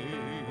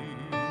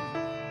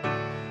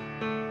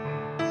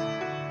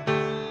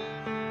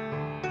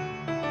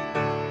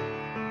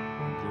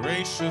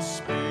 Gracious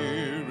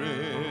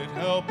Spirit,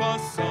 help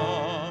us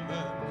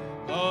summon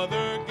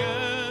other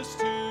guests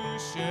to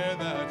share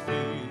that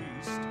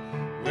feast,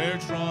 where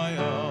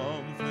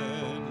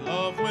triumphant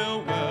love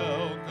will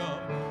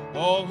welcome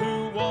all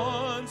who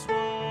once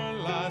were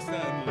last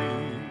and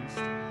least.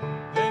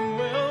 Then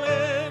will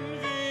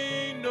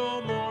envy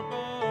no more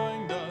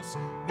bind us,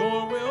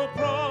 nor will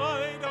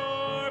pride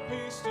our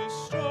peace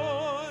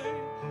destroy,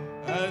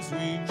 as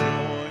we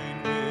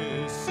join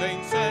with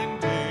saints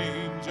and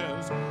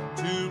angels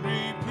to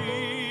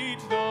repeat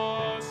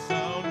the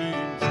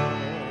sounding joy.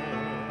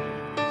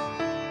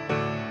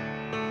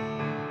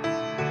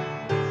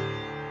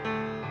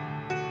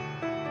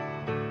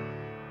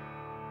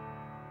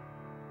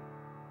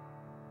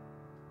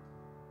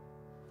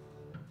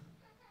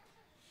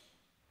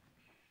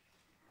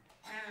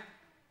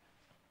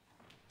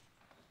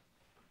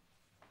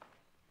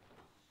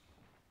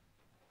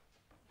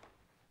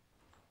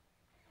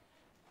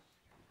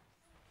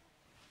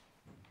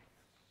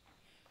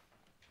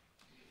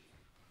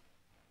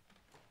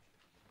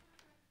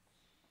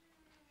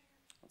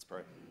 Let's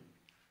pray.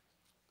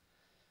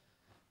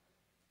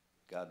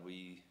 God,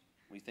 we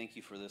thank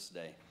you for this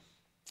day.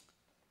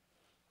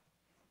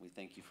 We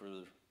thank you for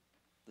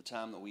the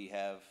time that we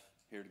have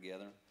here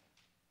together.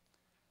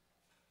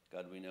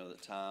 God, we know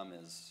that time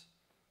is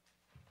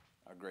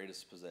our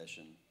greatest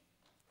possession,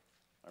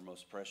 our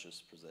most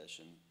precious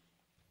possession.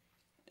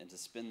 And to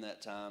spend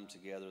that time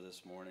together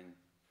this morning,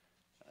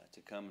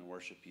 to come and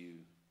worship you,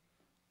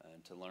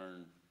 and to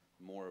learn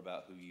more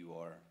about who you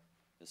are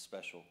is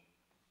special.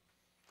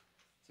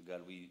 So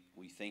God, we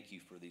thank you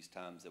for these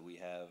times that we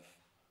have,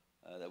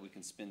 that we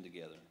can spend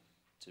together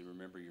to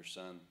remember your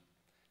Son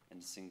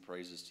and to sing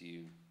praises to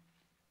you.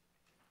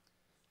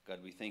 God,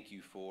 we thank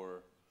you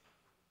for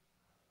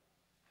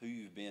who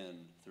you've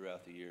been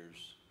throughout the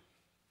years,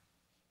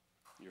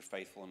 your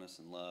faithfulness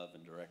and love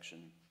and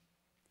direction.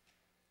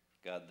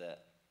 God,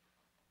 that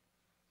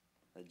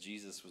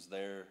Jesus was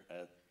there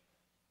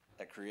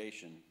at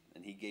creation,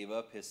 and he gave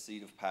up his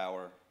seat of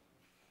power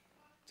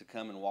to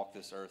come and walk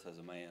this earth as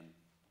a man,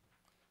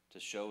 to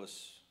show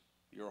us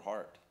your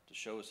heart, to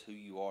show us who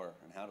you are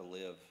and how to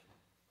live.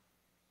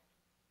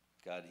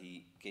 God,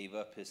 he gave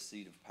up his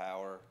seat of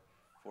power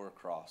for a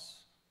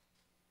cross.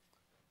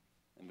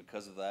 And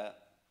because of that,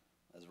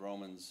 as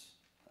Romans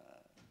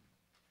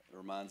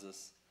reminds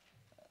us,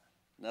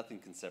 nothing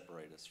can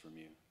separate us from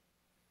you.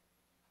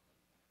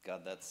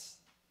 God, that's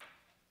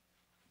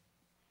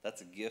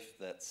a gift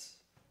that's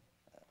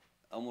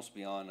almost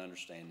beyond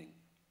understanding.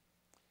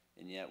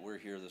 And yet we're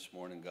here this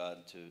morning,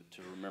 God,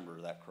 to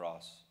remember that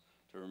cross,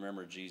 to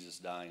remember Jesus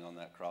dying on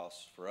that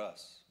cross for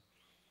us.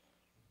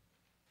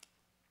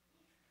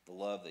 the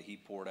love that he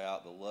poured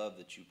out, the love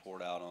that you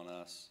poured out on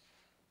us,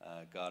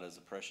 God, is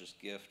a precious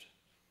gift,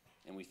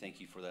 and we thank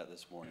you for that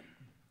this morning.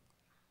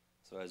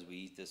 So as we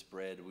eat this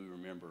bread, we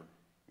remember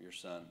your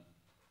Son.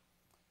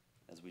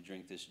 As we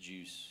drink this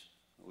juice,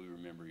 we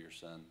remember your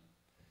Son.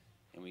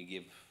 And we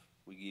give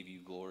you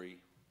glory,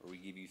 or we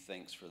give you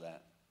thanks for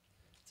that.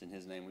 It's in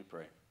his name we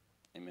pray.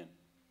 Amen.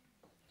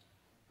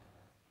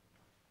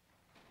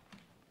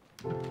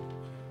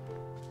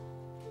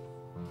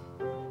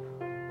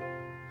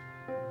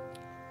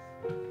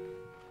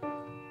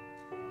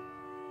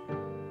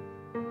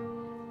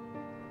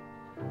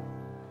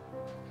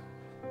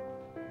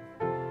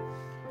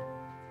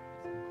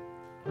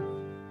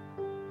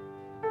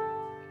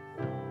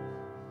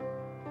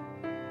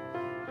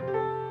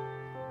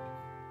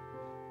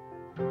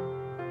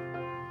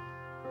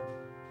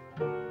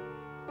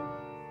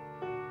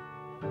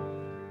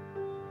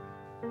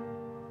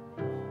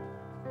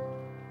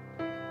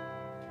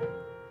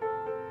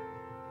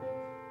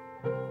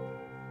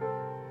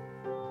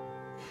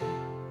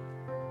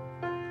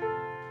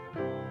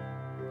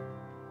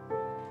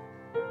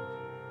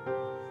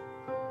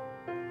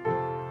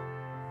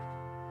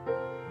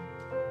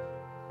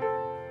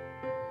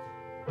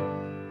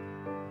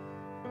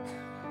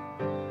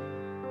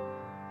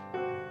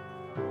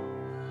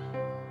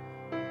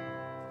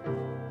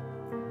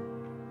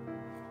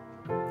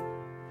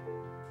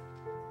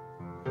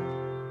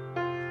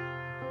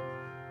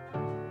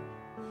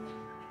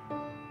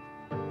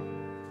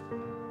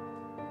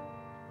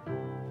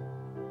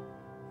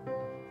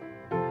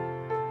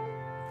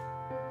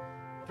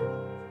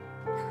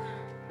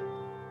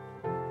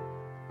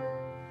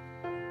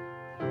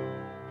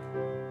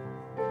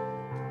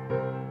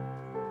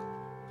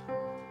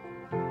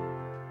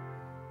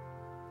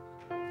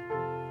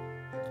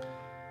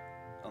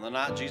 On the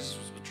night Jesus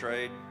was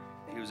betrayed,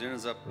 he was in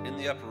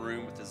the upper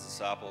room with his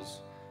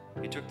disciples.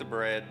 He took the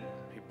bread,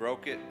 he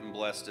broke it and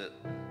blessed it,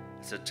 and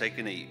said, "Take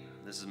and eat.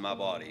 This is my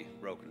body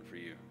broken for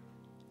you."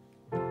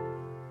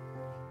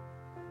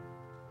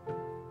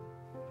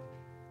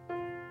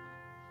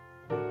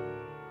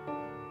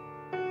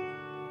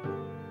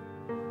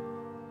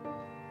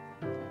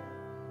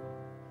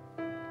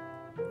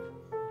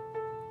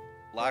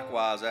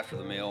 Likewise, after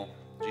the meal,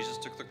 Jesus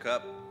took the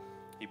cup,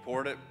 he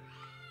poured it,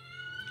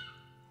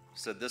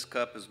 said, "This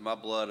cup is my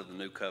blood of the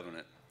new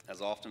covenant. As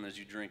often as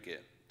you drink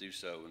it, do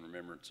so in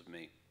remembrance of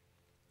me."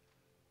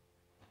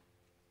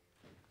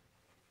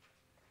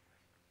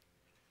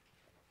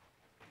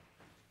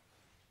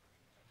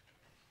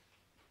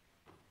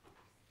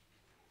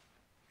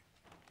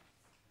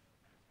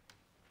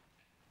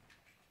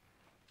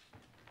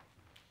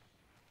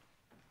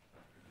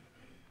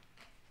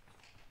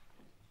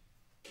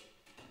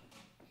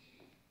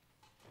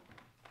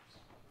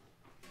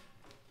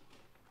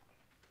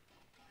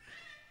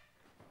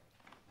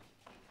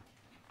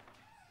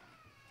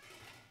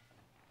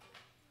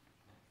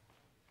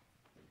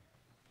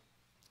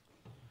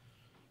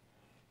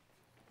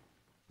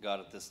 God,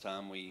 at this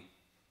time, we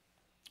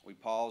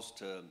pause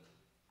to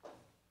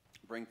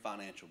bring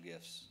financial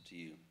gifts to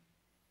you.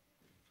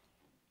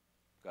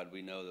 God,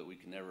 we know that we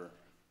can never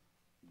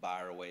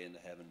buy our way into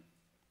heaven.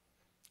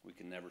 We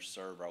can never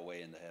serve our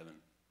way into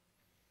heaven.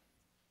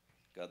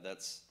 God,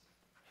 that's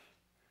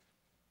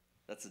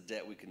a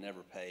debt we can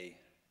never pay.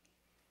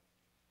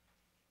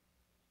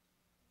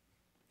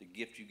 The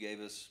gift you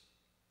gave us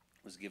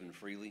was given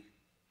freely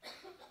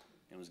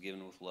and was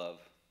given with love.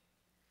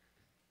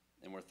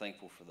 And we're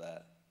thankful for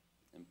that.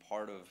 And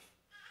part of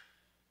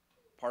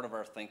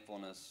our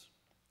thankfulness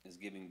is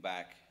giving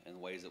back in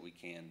ways that we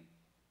can.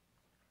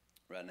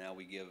 Right now,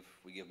 we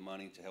give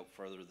money to help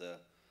further the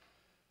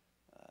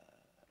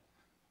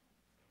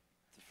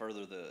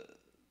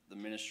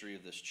ministry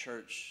of this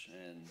church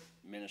and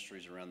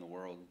ministries around the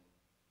world.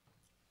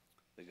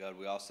 But God,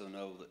 we also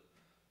know that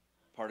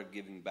part of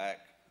giving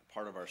back,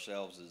 part of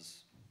ourselves,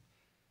 is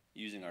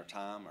using our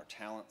time, our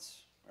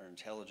talents, our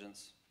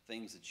intelligence,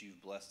 things that you've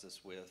blessed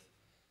us with,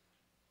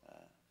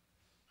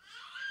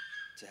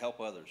 to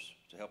help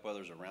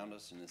others around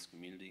us in this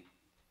community,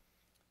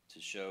 to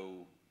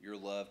show your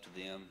love to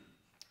them,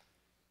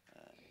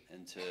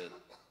 and to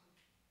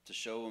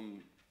show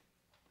them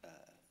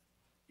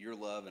your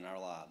love in our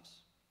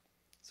lives.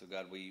 So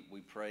God,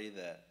 we pray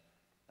that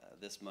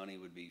this money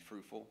would be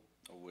fruitful,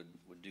 or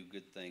would do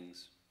good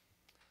things,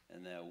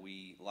 and that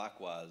we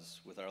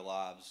likewise, with our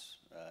lives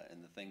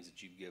and the things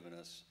that you've given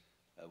us,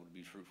 would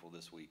be fruitful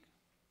this week.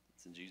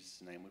 It's in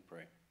Jesus' name we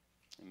pray.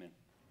 Amen.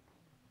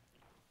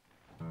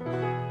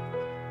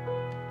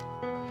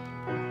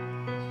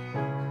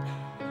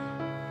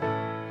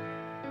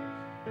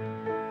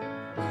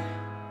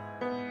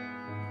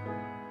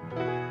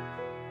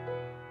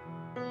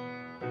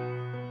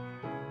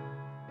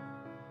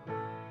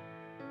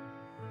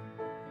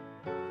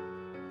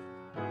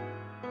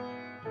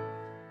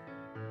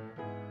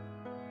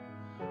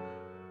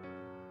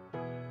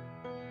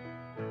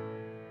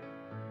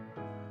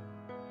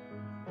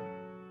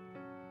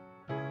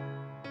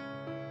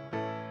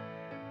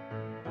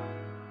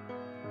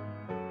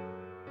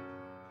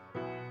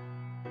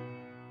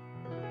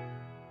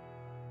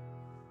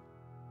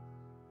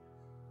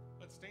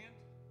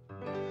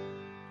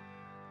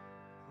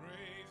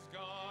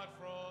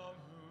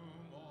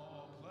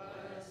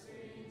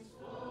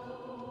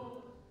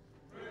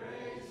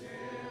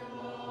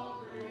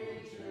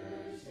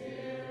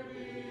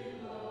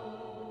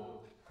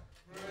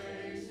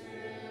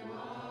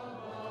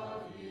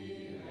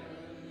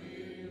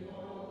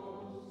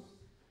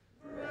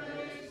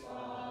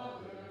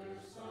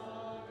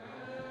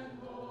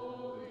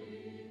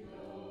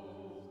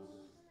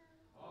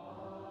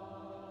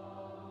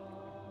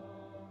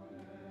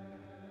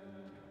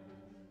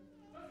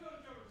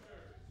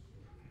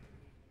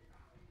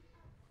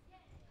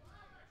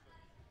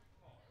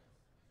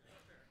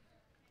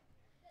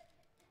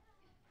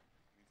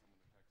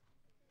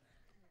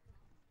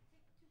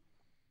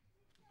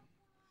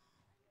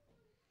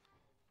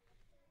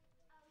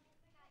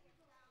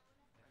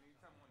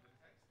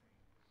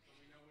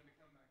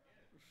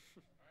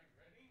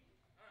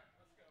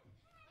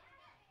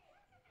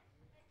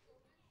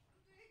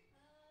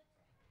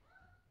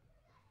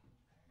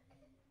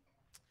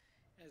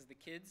 As the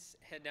kids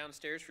head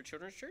downstairs for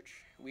Children's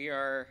Church, we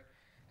are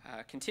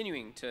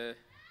continuing to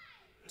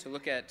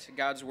look at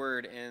God's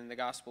Word in the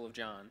Gospel of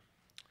John.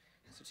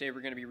 So today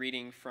we're going to be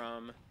reading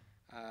from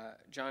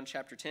John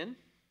chapter 10,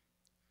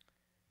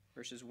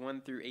 verses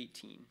 1 through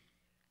 18.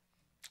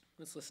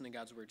 Let's listen to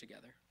God's Word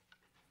together.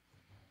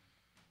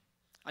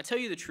 I tell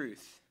you the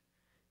truth.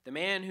 The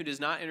man who does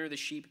not enter the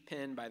sheep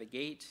pen by the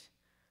gate,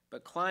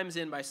 but climbs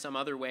in by some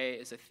other way,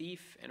 is a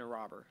thief and a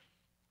robber.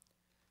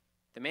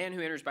 The man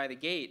who enters by the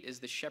gate is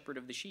the shepherd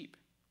of the sheep.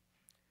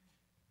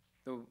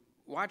 The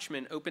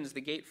watchman opens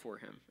the gate for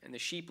him, and the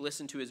sheep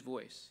listen to his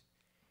voice.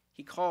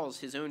 He calls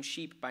his own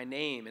sheep by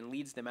name and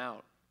leads them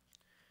out.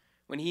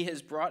 When he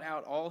has brought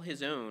out all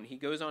his own, he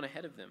goes on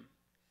ahead of them,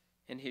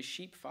 and his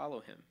sheep follow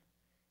him,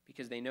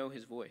 because they know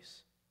his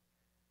voice.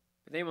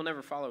 But they will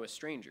never follow a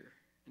stranger.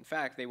 In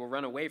fact, they will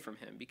run away from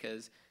him,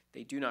 because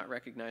they do not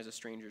recognize a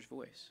stranger's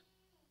voice.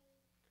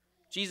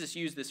 Jesus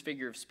used this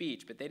figure of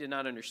speech, but they did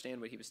not understand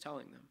what he was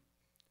telling them.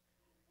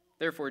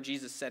 Therefore,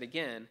 Jesus said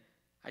again,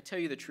 I tell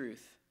you the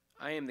truth,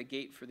 I am the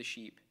gate for the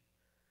sheep.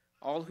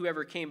 All who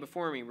ever came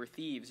before me were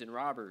thieves and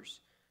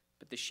robbers,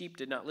 but the sheep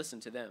did not listen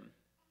to them.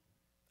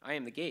 I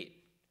am the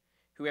gate.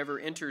 Whoever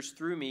enters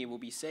through me will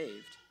be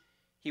saved.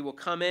 He will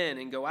come in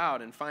and go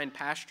out and find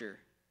pasture.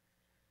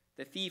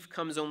 The thief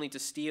comes only to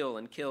steal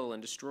and kill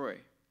and destroy.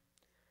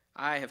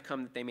 I have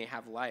come that they may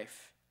have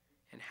life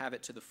and have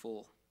it to the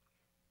full.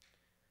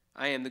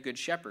 I am the good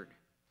shepherd.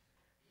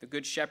 The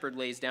good shepherd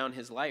lays down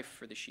his life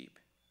for the sheep.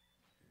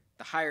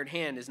 The hired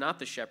hand is not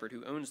the shepherd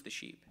who owns the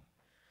sheep.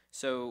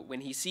 So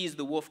when he sees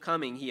the wolf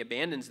coming, he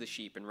abandons the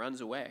sheep and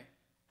runs away.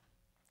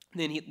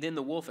 Then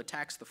the wolf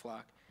attacks the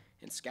flock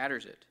and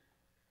scatters it.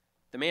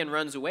 The man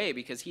runs away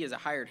because he is a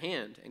hired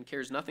hand and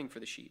cares nothing for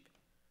the sheep.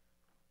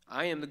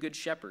 I am the good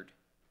shepherd.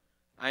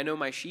 I know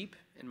my sheep,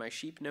 and my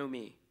sheep know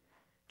me,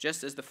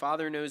 just as the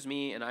Father knows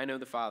me, and I know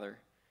the Father,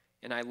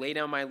 and I lay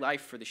down my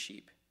life for the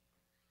sheep.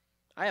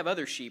 I have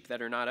other sheep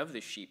that are not of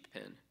this sheep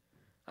pen.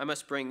 I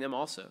must bring them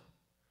also.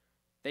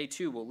 They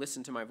too will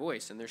listen to my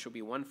voice, and there shall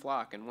be one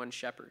flock and one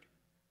shepherd.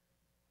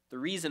 The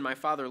reason my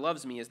Father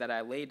loves me is that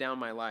I lay down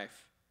my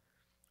life,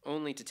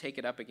 only to take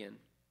it up again.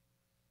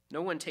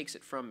 No one takes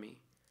it from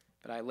me,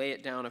 but I lay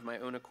it down of my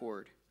own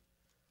accord.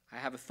 I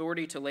have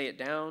authority to lay it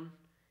down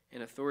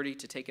and authority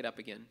to take it up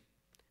again.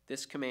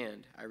 This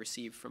command I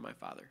received from my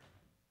Father.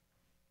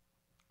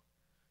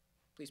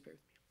 Please pray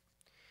with me.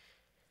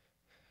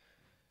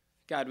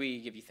 God, we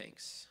give you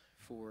thanks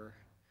for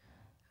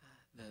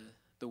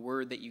the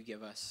word that you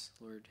give us,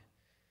 Lord,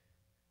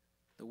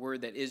 the word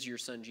that is your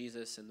Son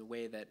Jesus and the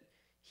way that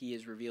he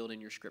is revealed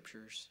in your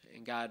scriptures.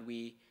 And God,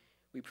 we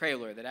pray,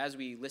 Lord, that as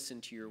we listen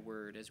to your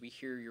word, as we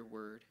hear your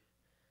word,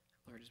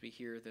 Lord, as we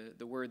hear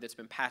the word that's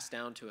been passed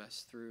down to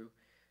us through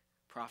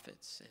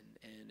prophets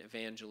and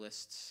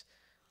evangelists,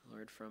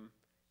 Lord, from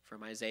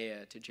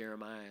Isaiah to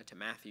Jeremiah to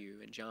Matthew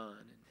and John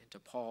and to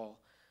Paul,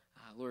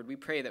 Lord, we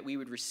pray that we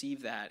would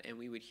receive that and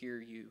we would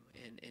hear you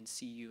and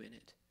see you in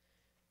it.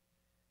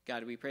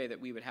 God, we pray that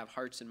we would have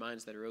hearts and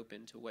minds that are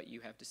open to what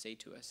you have to say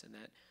to us and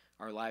that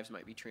our lives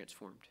might be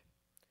transformed.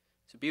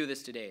 So be with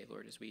us today,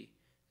 Lord, as we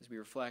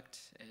reflect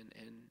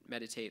and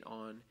meditate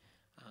on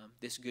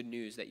this good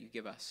news that you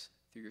give us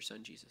through your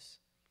Son, Jesus.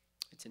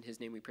 It's in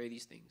his name we pray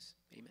these things.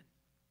 Amen.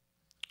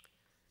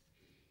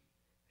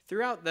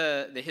 Throughout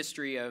the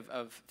history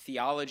of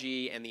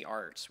theology and the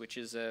arts, which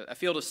is a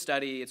field of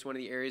study, it's one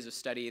of the areas of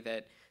study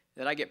that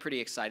I get pretty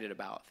excited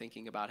about,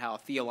 thinking about how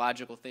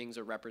theological things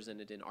are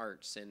represented in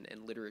arts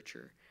and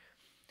literature.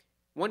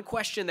 One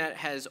question that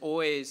has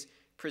always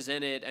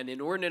presented an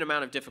inordinate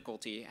amount of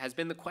difficulty has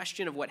been the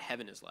question of what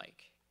heaven is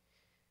like.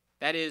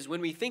 That is,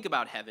 when we think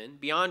about heaven,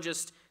 beyond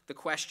just the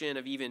question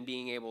of even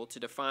being able to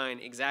define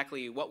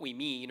exactly what we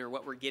mean or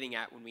what we're getting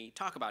at when we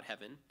talk about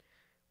heaven,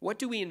 what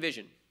do we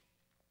envision?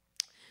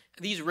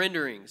 These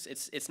renderings,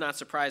 it's not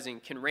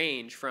surprising, can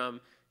range from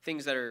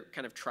things that are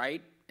kind of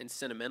trite and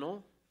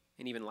sentimental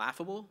and even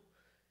laughable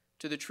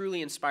to the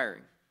truly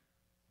inspiring.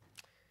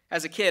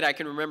 As a kid, I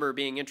can remember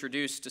being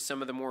introduced to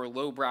some of the more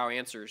lowbrow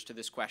answers to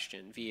this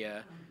question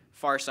via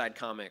Far Side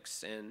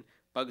comics and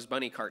Bugs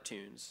Bunny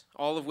cartoons,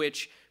 all of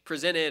which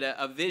presented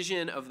a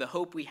vision of the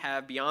hope we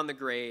have beyond the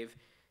grave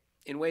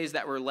in ways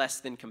that were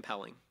less than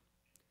compelling.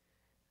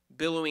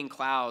 Billowing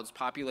clouds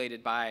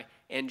populated by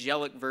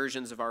angelic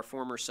versions of our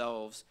former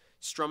selves,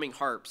 strumming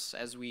harps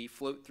as we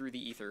float through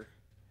the ether.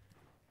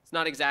 It's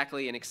not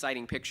exactly an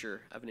exciting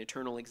picture of an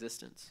eternal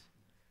existence.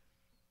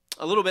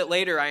 A little bit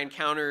later, I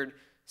encountered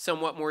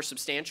somewhat more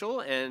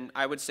substantial and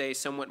I would say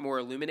somewhat more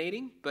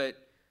illuminating, but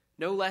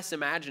no less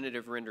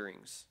imaginative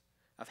renderings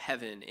of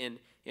heaven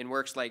in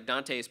works like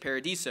Dante's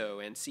Paradiso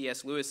and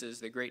C.S. Lewis's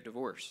The Great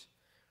Divorce.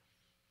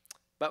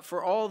 But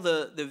for all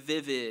the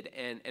vivid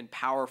and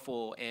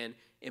powerful and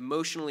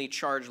emotionally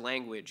charged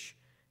language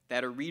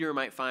that a reader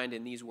might find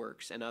in these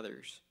works and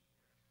others,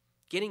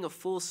 getting a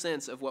full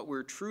sense of what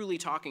we're truly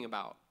talking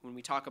about when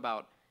we talk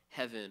about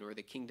heaven or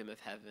the kingdom of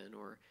heaven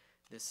or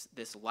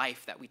this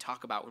life that we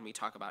talk about when we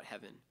talk about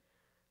heaven,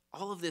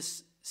 all of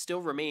this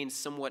still remains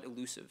somewhat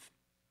elusive.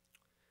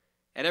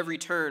 At every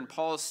turn,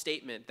 Paul's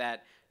statement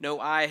that no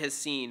eye has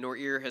seen, nor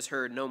ear has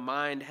heard, no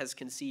mind has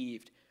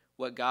conceived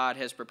what God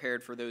has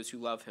prepared for those who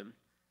love him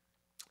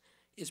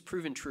is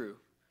proven true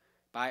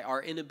by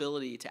our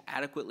inability to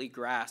adequately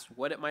grasp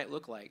what it might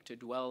look like to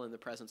dwell in the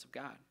presence of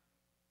God.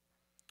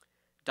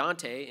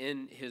 Dante,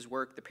 in his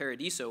work, The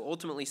Paradiso,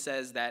 ultimately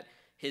says that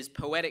his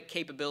poetic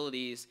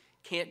capabilities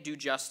can't do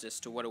justice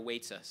to what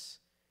awaits us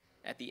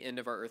at the end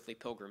of our earthly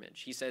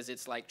pilgrimage. He says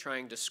it's like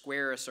trying to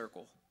square a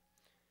circle.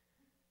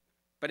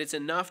 But it's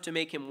enough to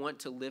make him want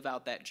to live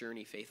out that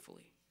journey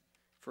faithfully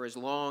for as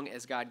long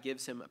as God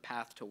gives him a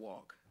path to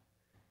walk.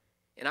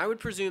 And I would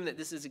presume that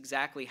this is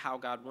exactly how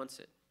God wants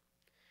it.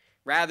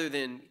 Rather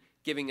than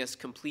giving us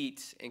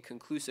complete and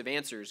conclusive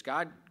answers,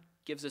 God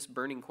gives us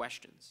burning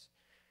questions.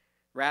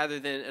 Rather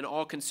than an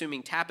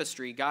all-consuming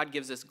tapestry, God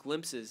gives us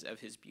glimpses of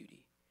his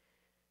beauty.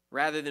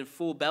 Rather than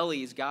full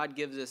bellies, God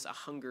gives us a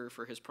hunger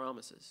for his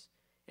promises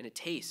and a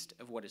taste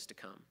of what is to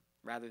come,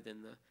 rather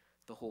than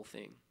the whole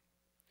thing.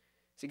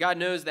 See, God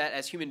knows that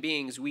as human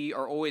beings, we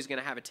are always going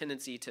to have a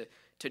tendency to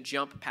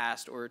jump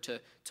past or to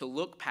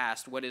look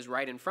past what is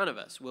right in front of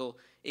us. We'll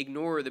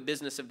ignore the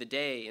business of the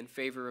day in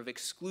favor of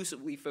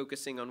exclusively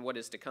focusing on what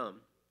is to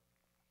come.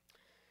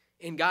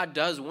 And God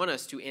does want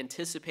us to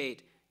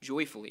anticipate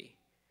joyfully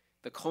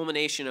the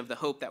culmination of the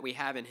hope that we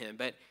have in him,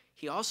 but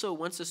he also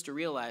wants us to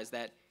realize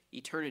that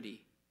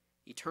eternity,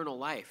 eternal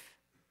life,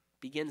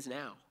 begins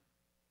now.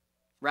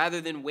 Rather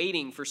than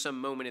waiting for some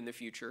moment in the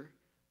future,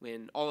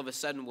 when all of a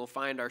sudden we'll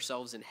find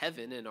ourselves in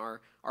heaven and our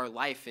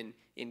life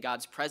in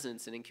God's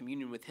presence and in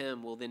communion with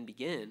him will then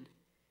begin,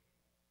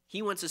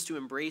 he wants us to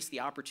embrace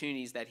the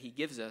opportunities that he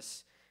gives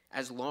us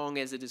as long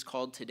as it is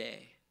called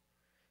today,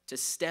 to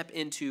step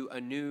into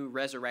a new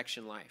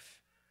resurrection life,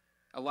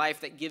 a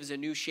life that gives a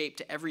new shape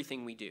to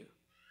everything we do.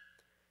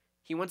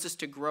 He wants us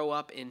to grow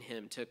up in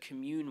him, to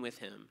commune with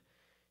him,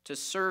 to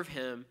serve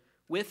him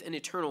with an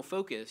eternal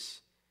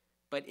focus,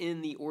 but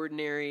in the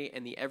ordinary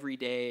and the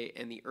everyday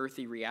and the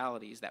earthly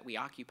realities that we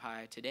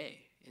occupy today,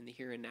 in the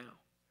here and now.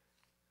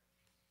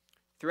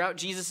 Throughout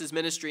Jesus'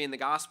 ministry in the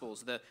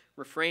Gospels, the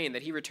refrain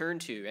that he returned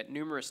to at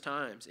numerous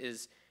times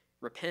is,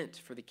 "Repent,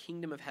 for the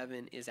kingdom of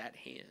heaven is at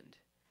hand."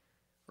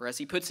 Or as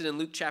he puts it in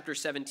Luke chapter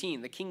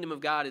 17, the kingdom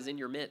of God is in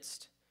your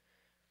midst.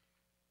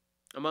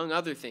 Among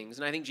other things,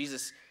 and I think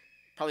Jesus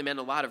probably meant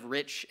a lot of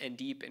rich and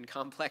deep and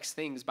complex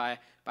things by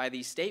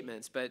these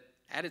statements, but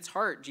at its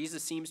heart,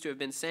 Jesus seems to have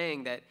been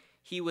saying that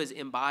he was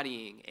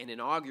embodying and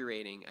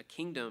inaugurating a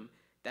kingdom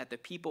that the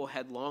people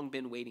had long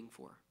been waiting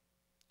for,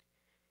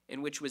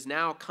 and which was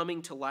now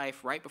coming to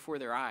life right before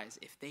their eyes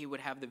if they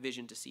would have the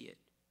vision to see it.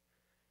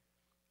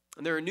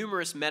 And there are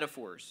numerous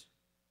metaphors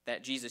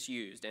that Jesus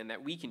used and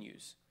that we can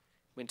use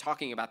when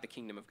talking about the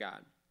kingdom of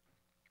God.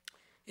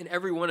 And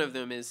every one of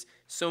them is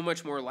so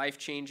much more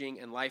life-changing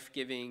and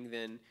life-giving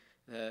than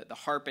the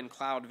harp and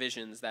cloud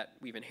visions that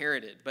we've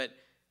inherited. But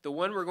the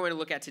one we're going to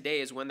look at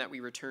today is one that we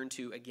return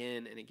to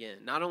again and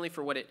again, not only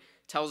for what it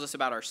tells us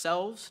about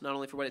ourselves, not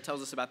only for what it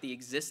tells us about the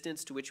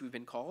existence to which we've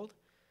been called,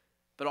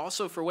 but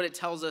also for what it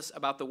tells us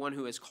about the one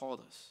who has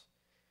called us,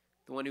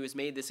 the one who has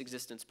made this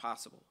existence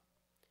possible.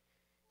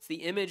 It's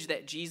the image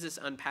that Jesus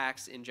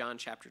unpacks in John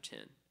chapter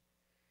 10.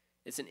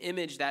 It's an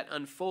image that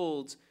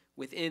unfolds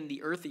within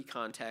the earthly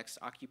context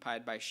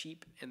occupied by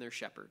sheep and their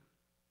shepherd.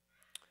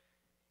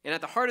 And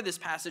at the heart of this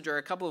passage are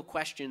a couple of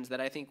questions that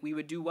I think we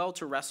would do well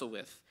to wrestle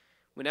with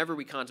whenever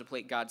we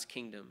contemplate God's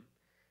kingdom,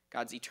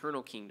 God's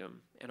eternal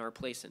kingdom, and our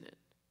place in it.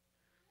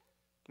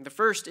 The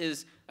first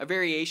is a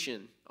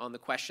variation on the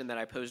question that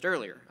I posed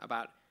earlier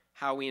about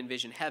how we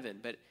envision heaven,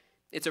 but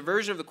it's a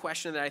version of the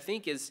question that I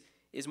think is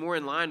more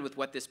in line with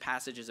what this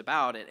passage is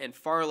about and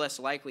far less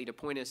likely to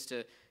point us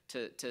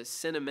to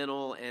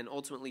sentimental and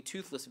ultimately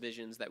toothless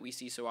visions that we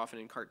see so often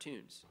in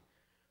cartoons.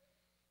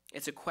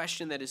 It's a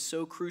question that is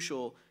so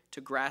crucial to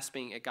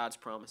grasping at God's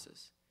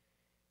promises.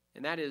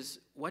 And that is,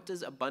 what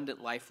does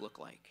abundant life look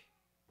like?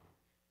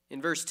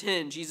 In verse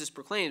 10, Jesus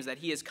proclaims that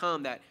he has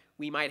come that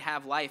we might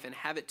have life and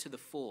have it to the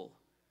full.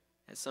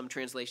 As some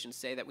translations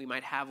say, that we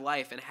might have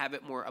life and have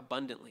it more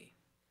abundantly.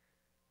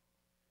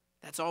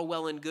 That's all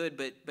well and good,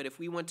 but if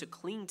we want to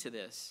cling to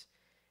this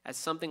as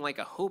something like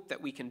a hope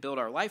that we can build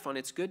our life on,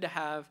 it's good to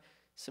have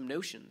some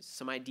notions,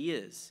 some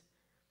ideas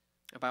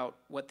about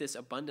what this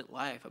abundant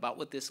life, about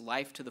what this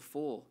life to the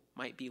full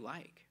might be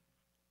like.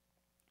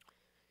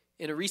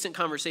 In a recent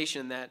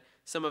conversation that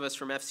some of us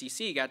from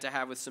FCC got to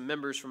have with some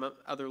members from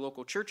other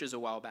local churches a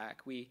while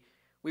back, we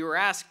were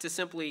asked to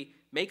simply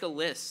make a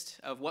list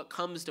of what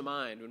comes to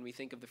mind when we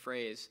think of the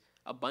phrase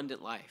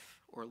abundant life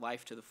or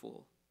life to the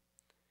full.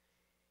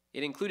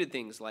 It included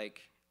things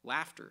like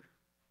laughter,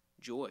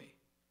 joy,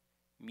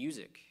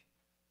 music,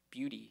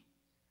 beauty,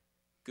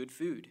 good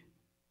food,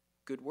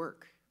 good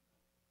work,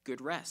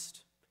 good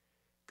rest,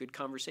 good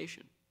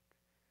conversation,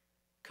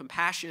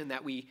 compassion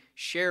that we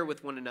share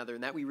with one another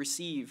and that we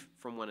receive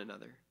from one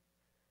another,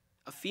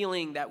 a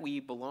feeling that we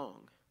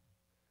belong,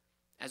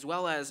 as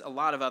well as a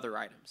lot of other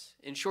items.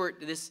 In short,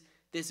 this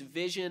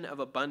vision of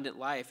abundant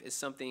life is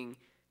something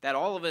that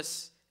all of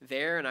us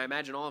there, and I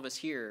imagine all of us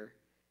here,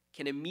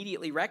 can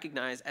immediately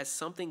recognize as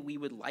something we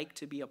would like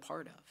to be a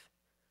part of.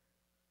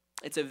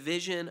 It's a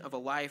vision of a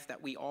life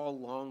that we all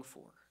long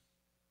for,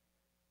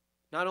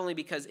 not only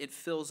because it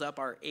fills up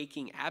our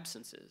aching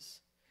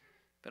absences,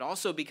 but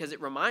also because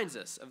it reminds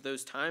us of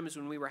those times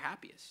when we were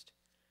happiest,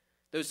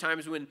 those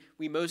times when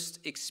we most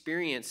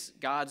experience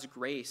God's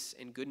grace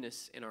and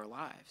goodness in our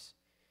lives.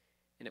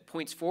 And it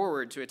points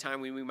forward to a time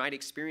when we might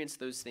experience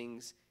those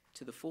things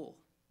to the full.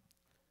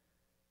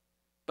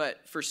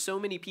 But for so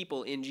many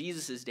people in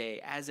Jesus' day,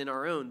 as in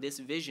our own, this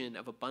vision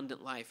of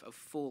abundant life, of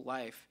full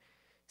life,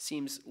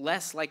 seems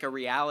less like a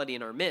reality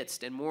in our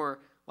midst and more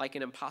like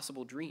an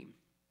impossible dream.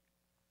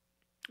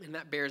 And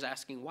that bears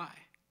asking why.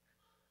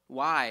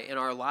 Why, in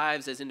our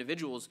lives as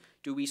individuals,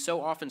 do we so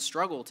often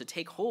struggle to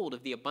take hold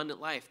of the abundant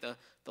life,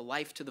 the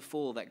life to the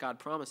full that God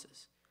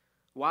promises?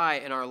 Why,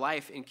 in our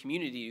life in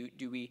community,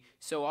 do we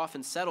so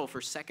often settle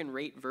for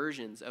second-rate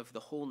versions of the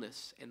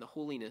wholeness and the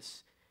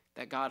holiness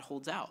that God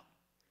holds out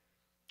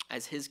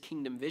as his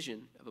kingdom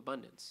vision of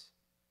abundance?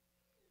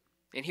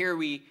 And here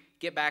we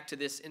get back to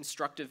this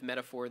instructive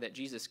metaphor that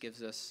Jesus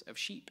gives us of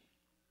sheep.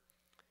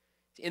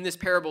 In this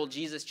parable,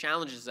 Jesus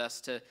challenges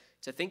us to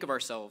think of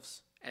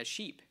ourselves as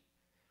sheep,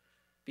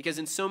 because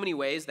in so many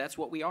ways, that's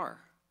what we are.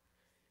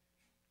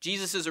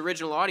 Jesus'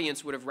 original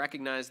audience would have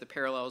recognized the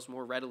parallels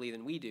more readily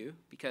than we do,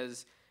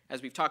 because,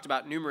 as we've talked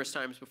about numerous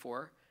times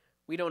before,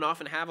 we don't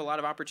often have a lot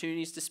of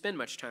opportunities to spend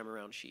much time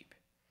around sheep.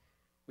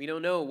 We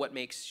don't know what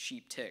makes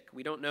sheep tick.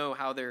 We don't know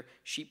how their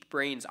sheep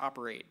brains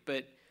operate.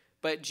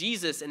 But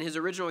Jesus and his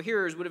original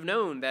hearers would have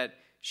known that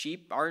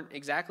sheep aren't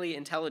exactly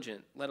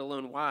intelligent, let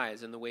alone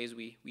wise, in the ways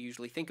we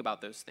usually think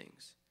about those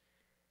things.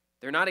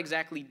 They're not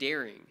exactly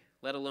daring,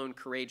 let alone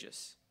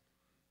courageous.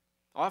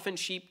 Often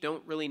sheep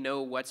don't really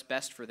know what's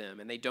best for them,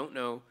 and they don't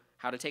know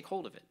how to take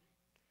hold of it.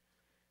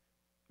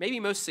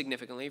 Maybe most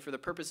significantly, for the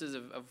purposes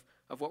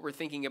of what we're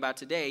thinking about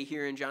today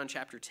here in John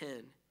chapter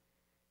 10,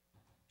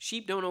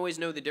 sheep don't always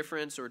know the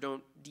difference or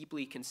don't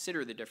deeply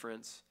consider the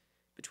difference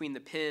between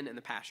the pen and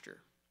the pasture.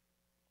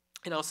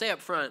 And I'll say up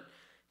front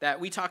that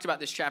we talked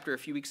about this chapter a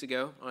few weeks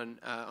ago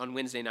on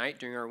Wednesday night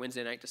during our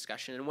Wednesday night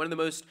discussion, and one of the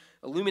most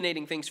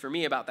illuminating things for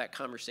me about that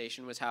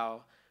conversation was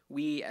how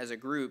we as a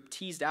group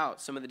teased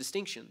out some of the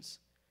distinctions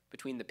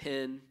between the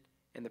pen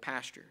and the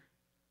pasture.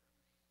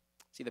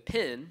 See, the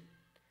pen,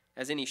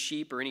 as any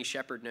sheep or any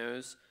shepherd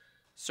knows,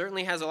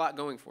 certainly has a lot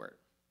going for it.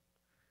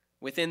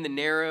 Within the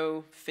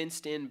narrow,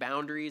 fenced-in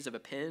boundaries of a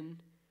pen,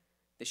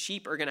 the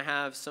sheep are going to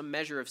have some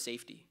measure of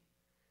safety.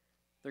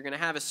 They're going to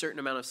have a certain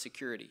amount of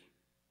security.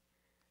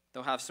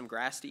 They'll have some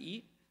grass to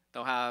eat.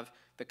 They'll have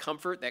the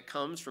comfort that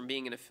comes from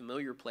being in a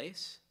familiar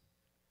place.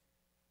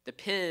 The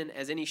pen,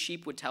 as any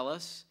sheep would tell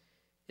us,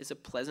 is a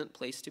pleasant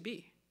place to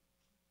be.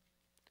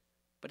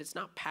 But it's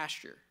not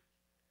pasture,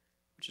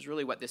 which is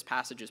really what this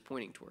passage is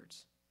pointing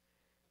towards.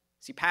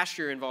 See,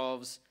 pasture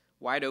involves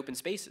wide open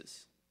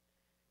spaces.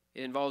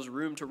 It involves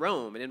room to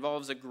roam. It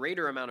involves a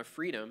greater amount of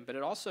freedom, but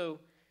it also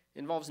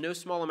involves no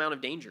small amount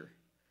of danger.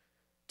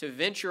 To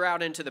venture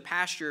out into the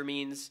pasture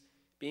means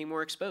being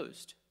more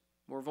exposed,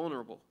 more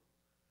vulnerable,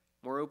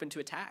 more open to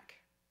attack,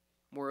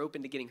 more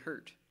open to getting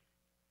hurt.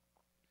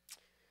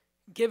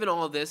 Given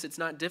all of this, it's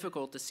not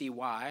difficult to see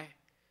why,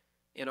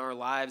 in our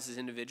lives as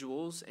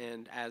individuals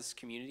and as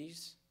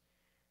communities,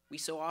 we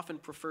so often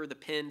prefer the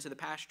pen to the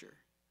pasture.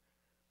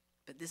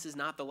 But this is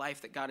not the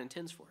life that God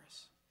intends for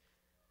us.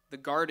 The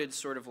guarded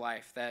sort of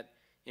life that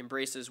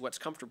embraces what's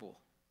comfortable,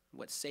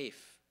 what's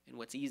safe, and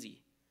what's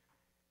easy,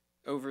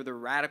 over the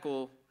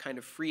radical kind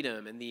of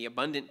freedom and the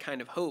abundant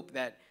kind of hope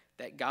that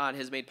God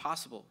has made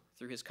possible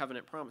through his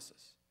covenant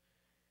promises.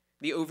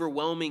 The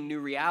overwhelming new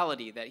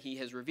reality that he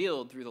has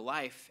revealed through the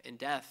life and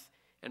death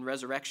and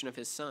resurrection of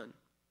his Son.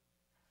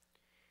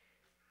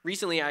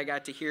 Recently, I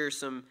got to hear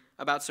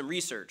about some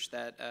research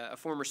that a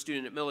former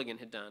student at Milligan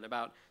had done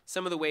about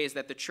some of the ways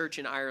that the church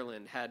in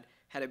Ireland had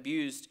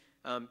abused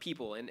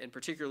people, and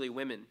particularly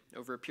women,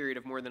 over a period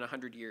of more than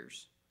 100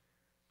 years.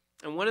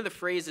 And one of the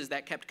phrases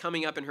that kept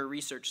coming up in her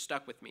research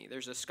stuck with me.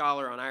 There's a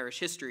scholar on Irish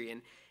history,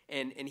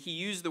 and he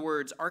used the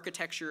words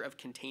architecture of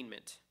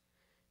containment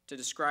to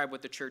describe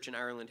what the church in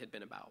Ireland had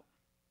been about.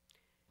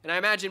 And I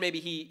imagine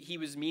maybe he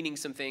was meaning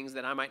some things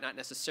that I might not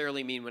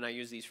necessarily mean when I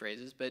use these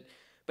phrases, but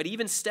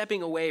even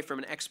stepping away from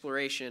an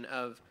exploration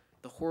of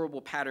the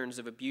horrible patterns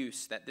of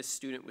abuse that this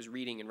student was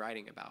reading and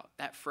writing about,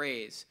 that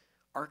phrase,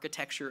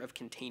 architecture of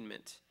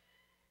containment,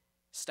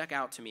 stuck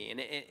out to me.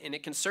 And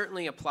it can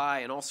certainly apply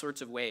in all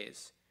sorts of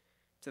ways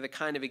to the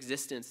kind of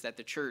existence that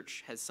the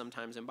church has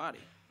sometimes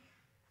embodied,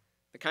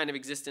 the kind of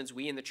existence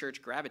we in the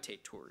church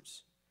gravitate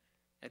towards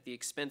at the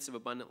expense of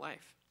abundant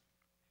life.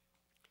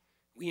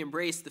 We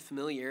embrace the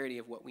familiarity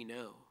of what we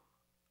know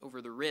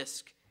over the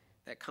risk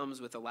that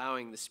comes with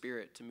allowing the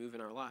Spirit to move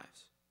in our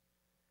lives.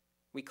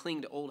 We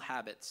cling to old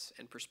habits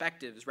and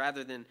perspectives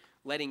rather than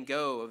letting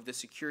go of the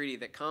security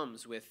that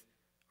comes with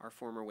our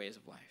former ways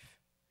of life.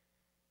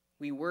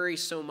 We worry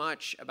so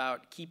much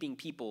about keeping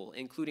people,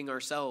 including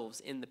ourselves,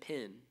 in the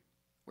pen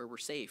where we're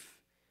safe,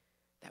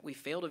 that we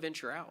fail to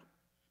venture out.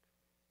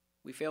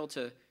 We fail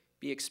to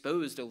be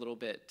exposed a little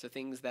bit to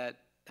things that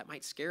that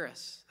might scare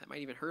us, that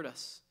might even hurt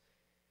us.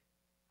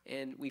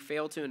 And we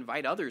fail to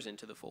invite others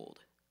into the fold,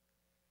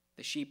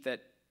 the sheep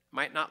that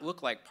might not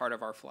look like part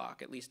of our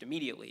flock, at least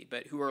immediately,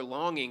 but who are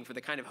longing for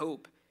the kind of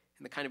hope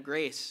and the kind of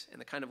grace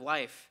and the kind of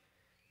life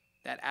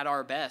that at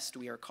our best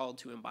we are called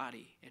to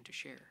embody and to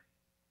share.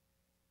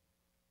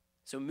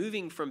 So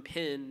moving from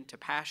pen to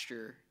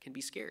pasture can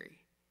be scary.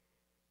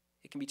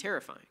 It can be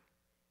terrifying.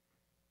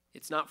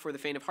 It's not for the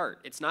faint of heart.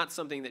 It's not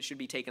something that should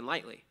be taken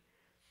lightly.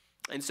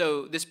 And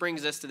so this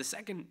brings us to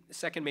the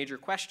second major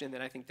question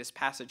that I think this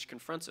passage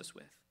confronts us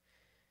with.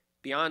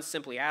 Beyond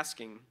simply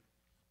asking,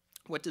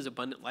 what does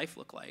abundant life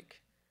look like?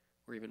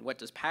 Or even, what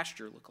does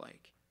pasture look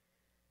like?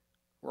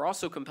 We're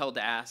also compelled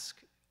to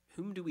ask,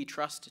 whom do we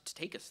trust to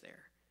take us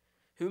there?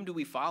 Whom do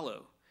we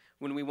follow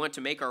when we want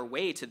to make our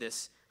way to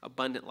this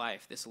abundant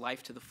life, this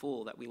life to the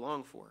full that we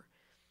long for?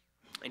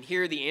 And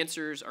here the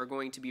answers are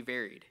going to be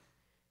varied.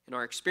 And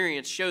our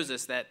experience shows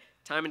us that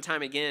time and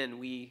time again,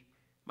 we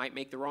might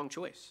make the wrong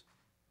choice.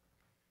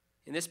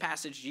 In this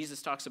passage,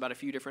 Jesus talks about a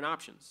few different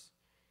options.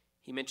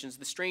 He mentions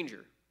the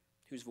stranger,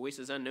 whose voice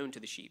is unknown to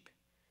the sheep.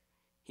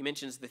 He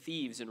mentions the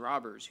thieves and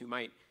robbers who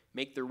might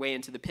make their way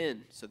into the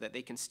pen so that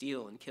they can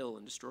steal and kill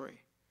and destroy.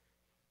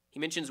 He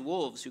mentions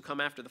wolves who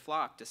come after the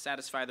flock to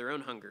satisfy their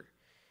own hunger.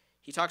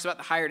 He talks about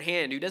the hired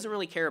hand who doesn't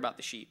really care about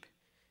the sheep.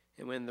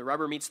 And when the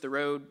rubber meets the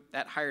road,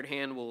 that hired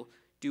hand will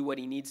do what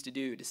he needs to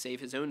do to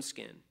save his own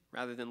skin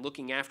rather than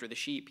looking after the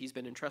sheep he's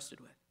been entrusted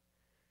with.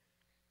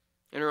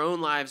 In our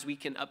own lives, we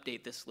can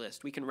update this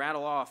list. We can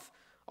rattle off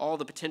all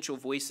the potential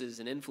voices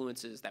and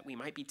influences that we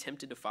might be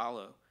tempted to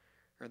follow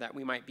or that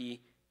we might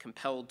be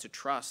compelled to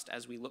trust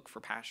as we look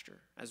for pasture,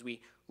 as we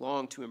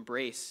long to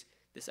embrace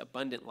this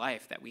abundant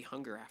life that we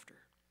hunger after.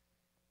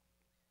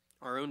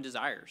 Our own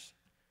desires,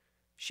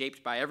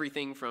 shaped by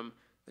everything from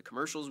the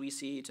commercials we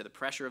see to the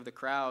pressure of the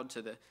crowd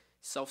to the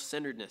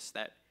self-centeredness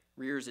that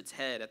rears its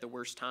head at the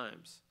worst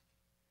times.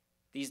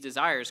 These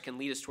desires can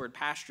lead us toward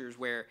pastures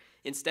where,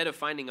 instead of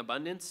finding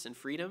abundance and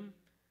freedom,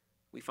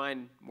 we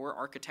find more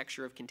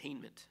architecture of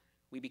containment.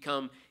 We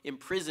become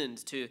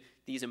imprisoned to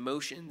these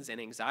emotions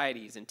and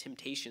anxieties and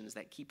temptations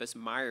that keep us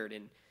mired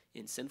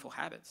in sinful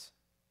habits.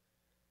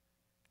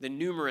 The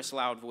numerous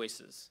loud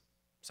voices,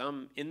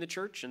 some in the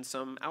church and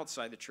some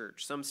outside the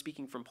church, some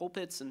speaking from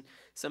pulpits and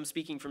some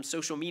speaking from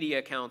social media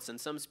accounts and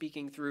some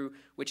speaking through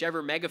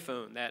whichever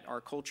megaphone that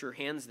our culture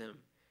hands them,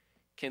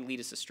 can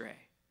lead us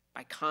astray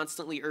by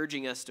constantly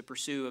urging us to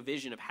pursue a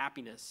vision of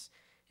happiness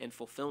and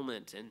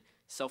fulfillment and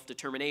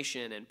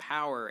self-determination and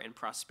power and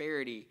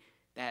prosperity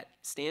that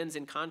stands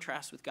in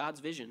contrast with God's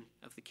vision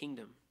of the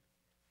kingdom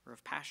or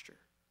of pasture.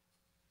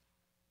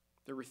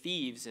 There were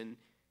thieves and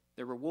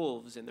there were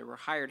wolves and there were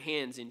hired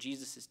hands in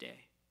Jesus'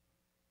 day,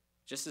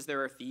 just as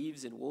there are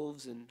thieves and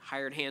wolves and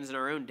hired hands in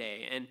our own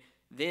day. And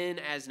then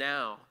as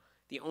now,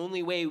 the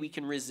only way we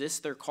can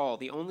resist their call,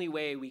 the only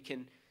way we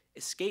can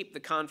escape the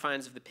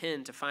confines of the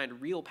pen to find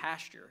real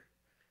pasture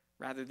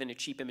rather than a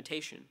cheap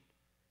imitation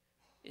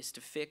is to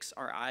fix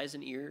our eyes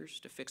and ears,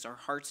 to fix our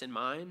hearts and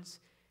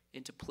minds,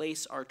 and to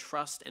place our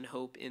trust and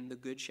hope in the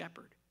Good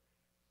Shepherd.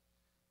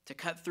 To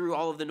cut through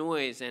all of the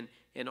noise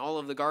and all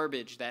of the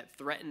garbage that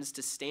threatens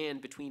to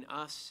stand between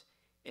us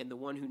and the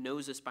one who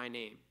knows us by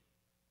name,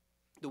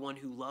 the one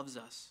who loves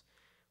us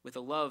with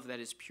a love that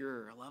is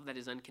pure, a love that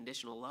is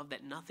unconditional, a love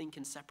that nothing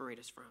can separate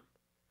us from,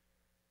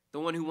 the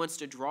one who wants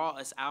to draw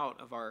us out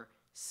of our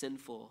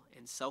sinful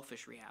and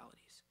selfish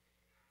realities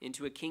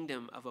into a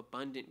kingdom of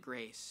abundant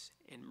grace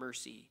and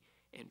mercy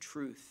and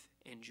truth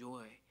and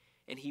joy.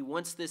 And he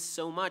wants this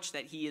so much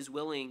that he is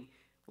willing,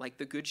 like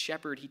the good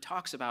shepherd he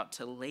talks about,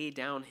 to lay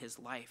down his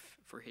life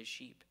for his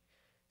sheep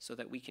so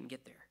that we can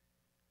get there.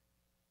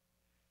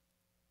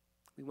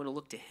 We want to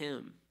look to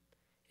him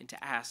and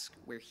to ask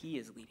where he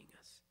is leading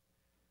us.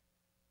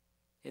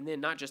 And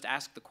then not just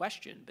ask the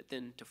question, but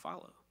then to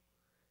follow.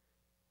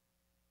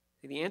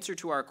 The answer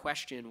to our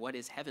question, what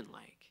is heaven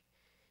like,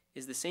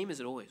 is the same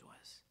as it always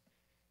was.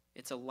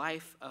 It's a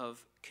life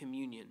of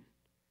communion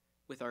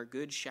with our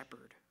good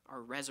shepherd, our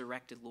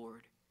resurrected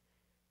Lord.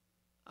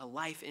 A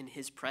life in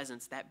his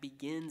presence that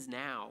begins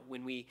now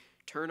when we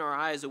turn our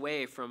eyes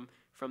away from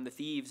the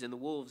thieves and the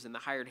wolves and the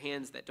hired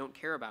hands that don't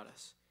care about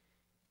us.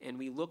 And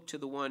we look to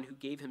the one who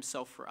gave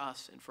himself for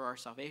us and for our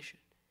salvation.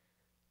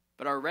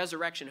 But our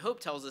resurrection hope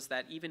tells us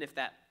that even if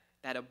that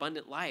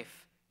abundant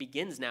life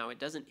begins now, it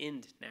doesn't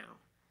end now.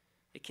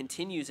 It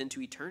continues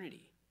into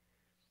eternity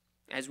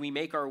as we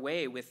make our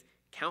way with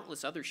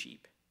countless other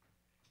sheep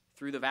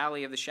through the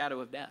valley of the shadow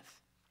of death,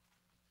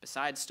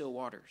 beside still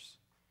waters,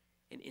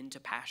 and into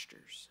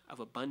pastures of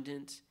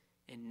abundant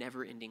and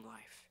never-ending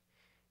life,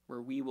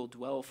 where we will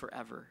dwell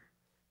forever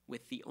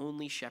with the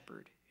only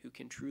shepherd who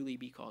can truly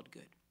be called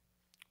good.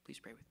 Please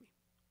pray with me.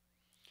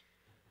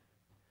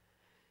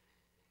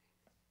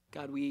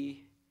 God,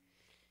 we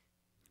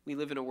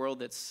live in a world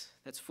that's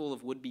full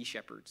of would-be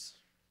shepherds.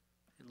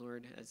 And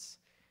Lord, as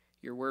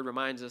your word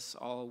reminds us,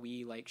 all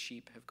we like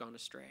sheep have gone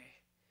astray.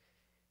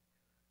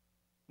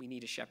 We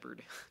need a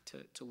shepherd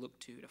to look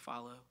to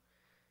follow,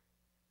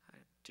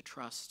 to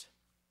trust.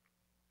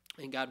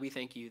 And God, we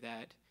thank you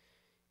that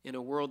In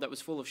a world that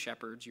was full of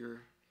shepherds,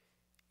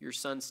 your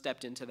son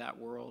stepped into that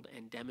world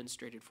and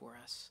demonstrated for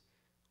us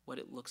what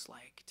it looks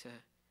like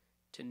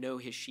to know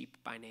his sheep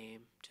by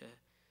name,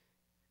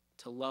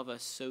 to love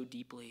us so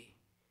deeply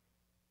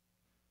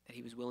that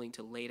he was willing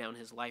to lay down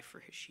his life for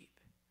his sheep,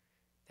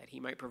 that he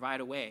might provide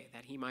a way,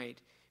 that he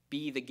might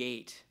be the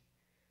gate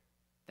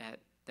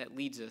that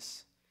leads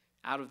us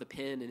out of the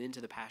pen and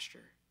into the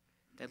pasture,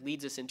 that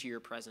leads us into your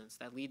presence,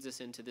 that leads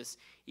us into this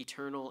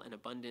eternal and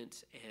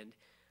abundant and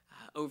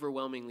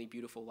overwhelmingly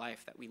beautiful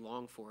life that we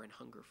long for and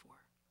hunger for.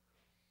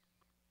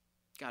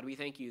 God, we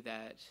thank you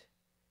that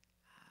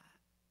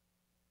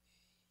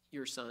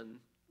your son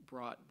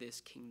brought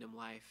this kingdom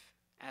life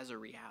as a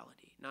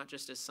reality, not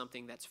just as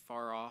something that's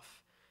far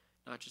off,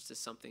 not just as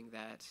something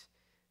that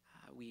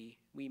we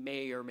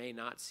may or may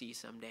not see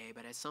someday,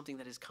 but as something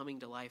that is coming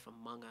to life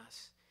among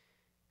us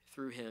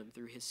through him,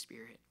 through his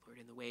Spirit, Lord,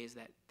 in the ways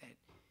that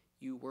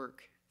you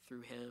work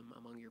through him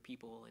among your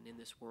people and in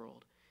this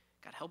world.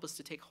 God, help us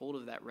to take hold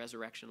of that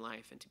resurrection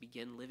life and to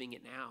begin living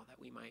it now,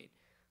 that we might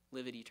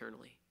live it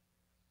eternally.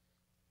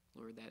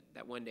 Lord,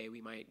 that one day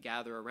we might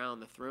gather around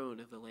the throne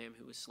of the Lamb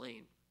who was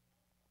slain,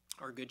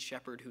 our good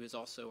shepherd who is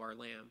also our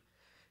Lamb,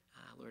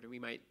 Lord, and we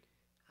might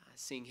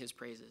sing his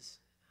praises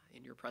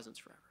in your presence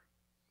forever.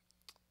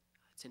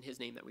 It's in his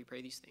name that we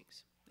pray these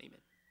things. Amen.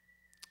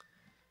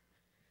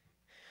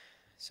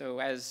 So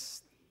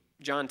as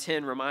John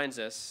 10 reminds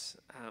us,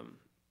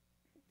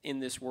 in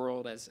this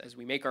world, as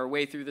we make our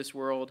way through this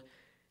world,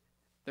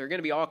 there are going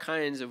to be all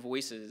kinds of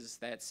voices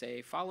that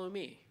say, follow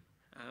me.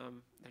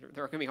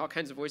 There are going to be all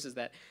kinds of voices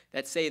that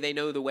say they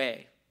know the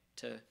way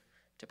to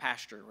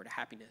pasture or to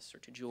happiness or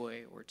to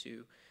joy or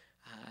to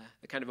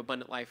the kind of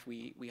abundant life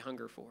we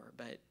hunger for.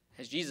 But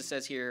as Jesus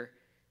says here,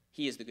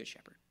 he is the good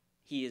shepherd.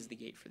 He is the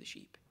gate for the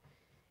sheep.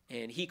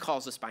 And he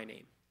calls us by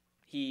name.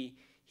 He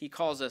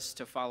calls us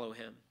to follow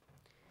him.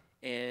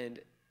 And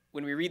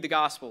when we read the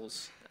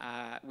Gospels,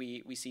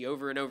 we see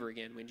over and over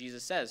again when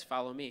Jesus says,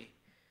 follow me.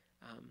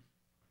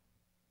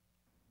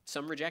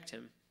 Some reject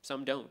him,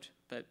 some don't,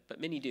 but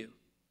many do.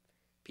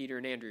 Peter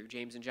and Andrew,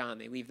 James and John,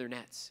 they leave their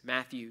nets.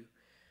 Matthew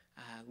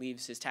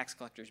leaves his tax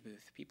collector's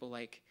booth. People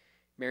like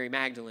Mary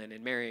Magdalene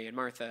and Mary and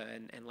Martha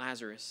and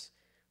Lazarus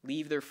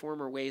leave their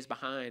former ways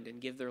behind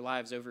and give their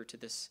lives over to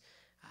this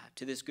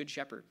good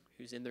shepherd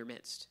who's in their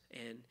midst.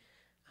 And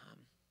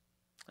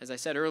as I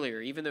said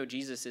earlier, even though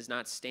Jesus is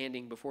not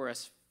standing before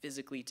us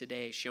physically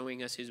today,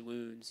 showing us his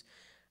wounds,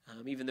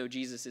 even though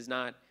Jesus is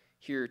not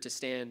here to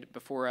stand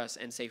before us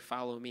and say,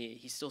 follow me,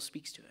 he still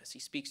speaks to us. He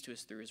speaks to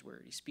us through his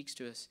word. He speaks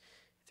to us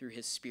through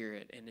his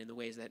Spirit and in the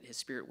ways that his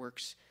Spirit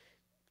works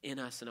in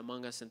us and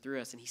among us and through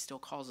us, and he still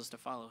calls us to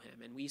follow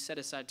him. And we set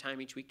aside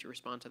time each week to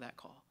respond to that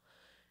call.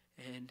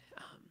 And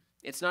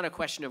it's not a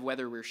question of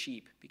whether we're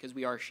sheep, because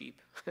we are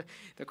sheep.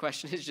 The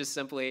question is just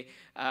simply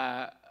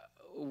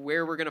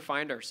where we're going to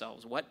find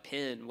ourselves, what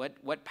pen,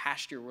 what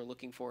pasture we're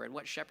looking for, and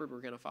what shepherd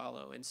we're going to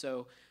follow. And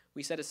so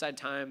we set aside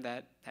time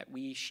that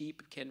we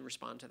sheep can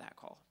respond to that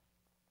call.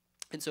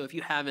 And so if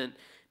you haven't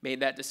made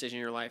that decision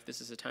in your life,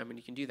 this is a time when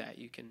you can do that.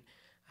 You can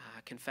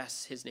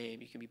confess his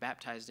name. You can be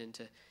baptized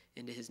into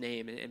his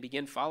name and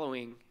begin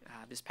following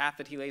this path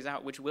that he lays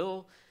out, which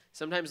will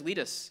sometimes lead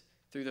us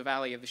through the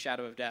valley of the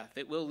shadow of death.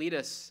 It will lead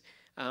us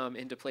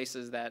into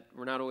places that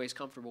we're not always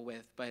comfortable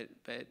with, but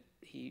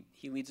he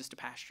leads us to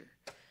pasture.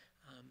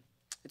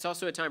 It's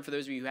also a time for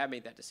those of you who have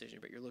made that decision,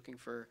 but you're looking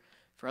for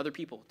other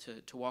people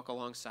to walk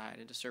alongside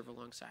and to serve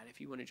alongside. If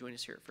you want to join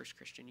us here at First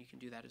Christian, you can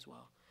do that as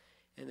well.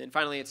 And then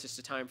finally, it's just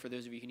a time for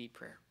those of you who need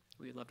prayer.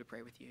 We would love to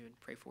pray with you and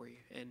pray for you.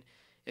 And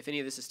if any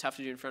of this is tough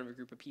to do in front of a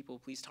group of people,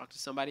 please talk to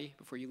somebody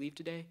before you leave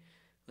today.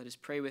 Let us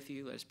pray with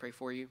you. Let us pray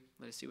for you.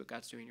 Let us see what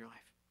God's doing in your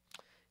life.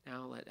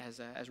 Now,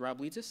 as Rob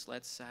leads us,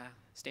 let's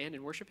stand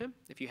and worship him.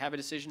 If you have a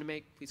decision to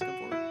make, please come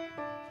forward.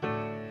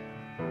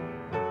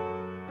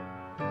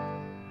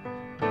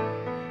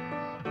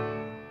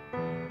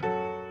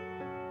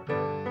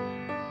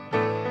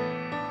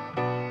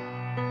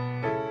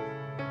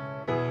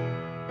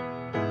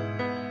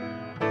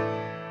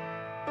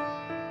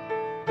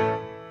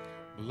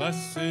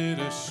 Blessed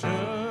assurance,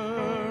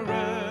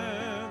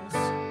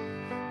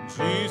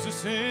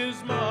 Jesus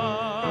is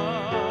mine.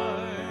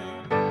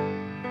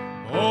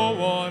 Oh,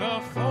 what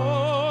a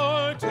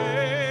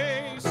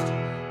foretaste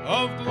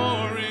of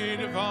glory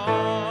divine,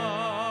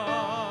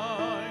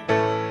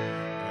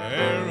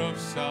 heir of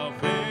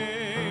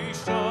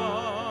salvation,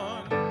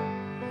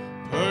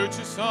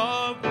 purchase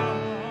of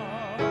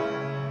God,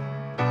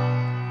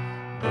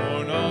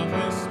 born of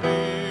his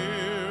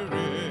Spirit,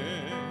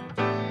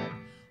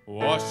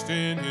 washed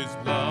in his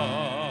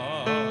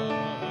blood.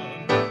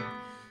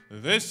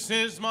 This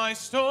is my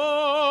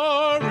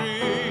story.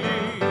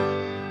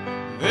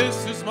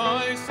 This is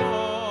my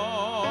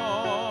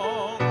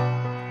song,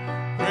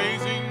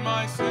 praising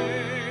my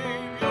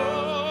Savior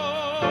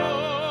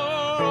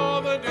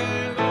all the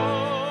day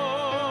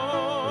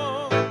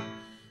long.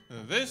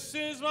 This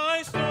is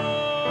my story.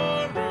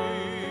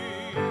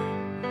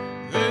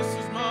 This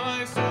is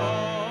my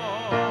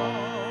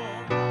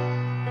song,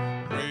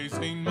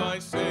 praising my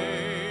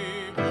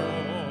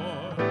Savior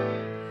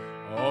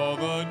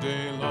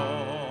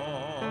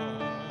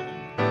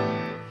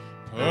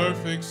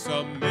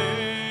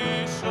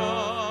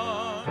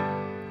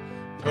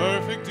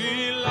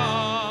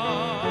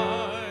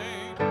delight.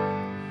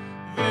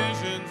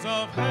 Visions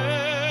of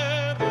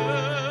heaven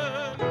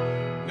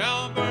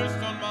now burst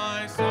on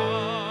my sight.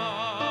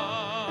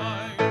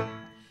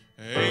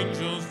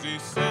 Angels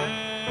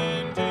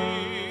descending,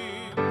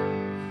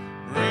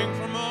 bring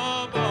from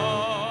above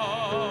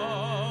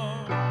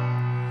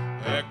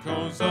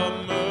echoes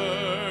of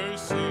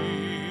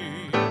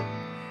mercy,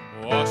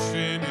 washed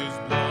in his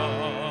blood.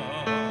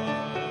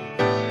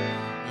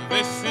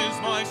 This is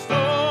my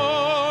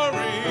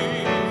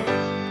story,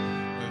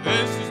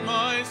 this is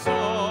my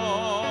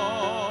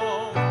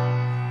song,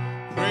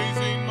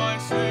 praising my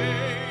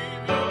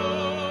Savior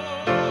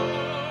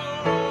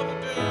all the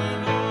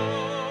day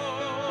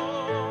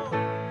long.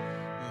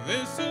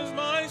 This is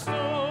my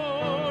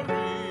story,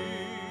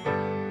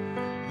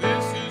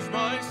 this is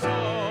my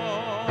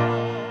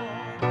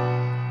song,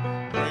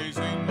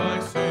 praising my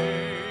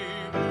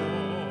Savior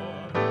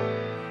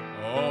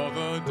all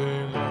the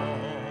day long.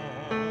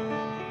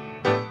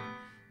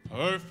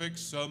 Perfect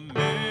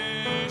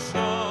submission,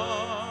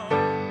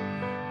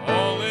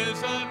 all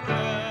is at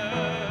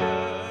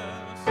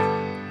rest.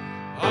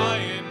 I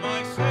in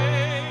my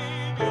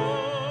Savior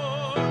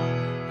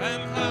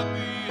am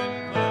happy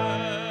and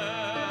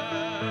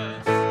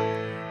blessed,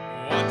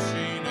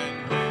 watching and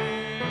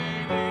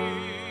waiting,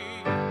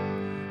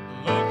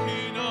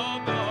 looking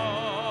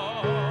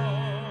above,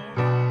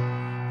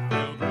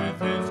 filled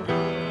with his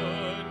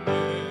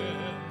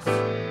goodness,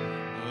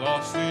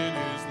 lost in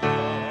his love.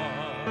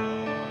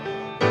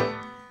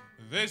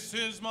 This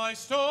is my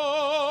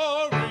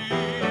story,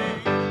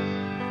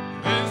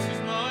 this is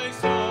my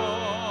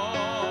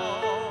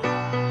song,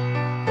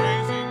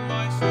 praising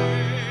my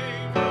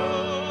Savior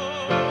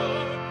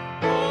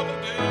all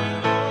the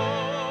day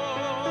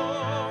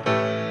long.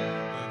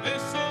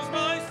 This is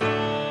my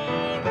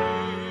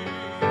story,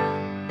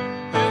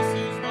 this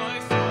is my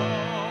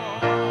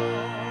song,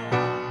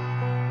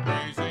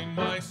 praising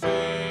my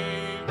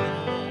Savior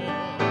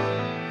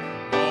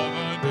all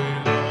the day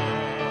long.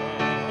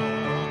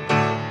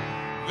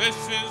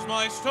 This is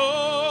my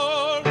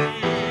story,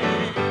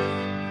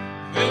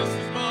 this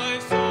is my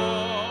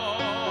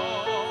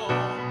song,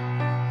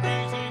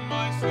 praising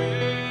my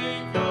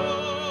Savior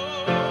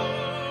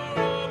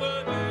all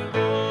the day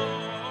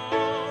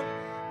long.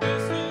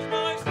 This is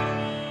my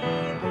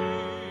story,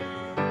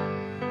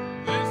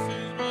 this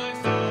is my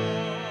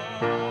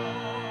song,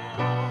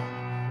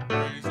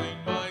 praising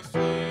my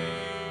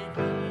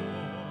Savior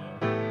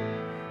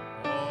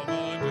all the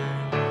day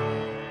long.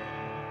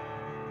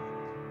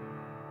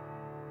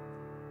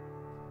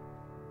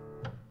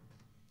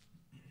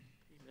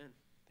 Amen.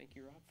 Thank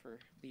you, Rob, for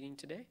leading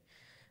today.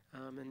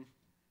 And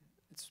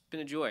it's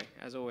been a joy,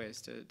 as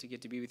always, to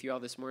get to be with you all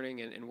this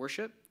morning and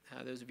worship,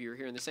 those of you who are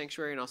here in the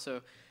sanctuary and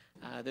also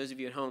those of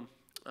you at home.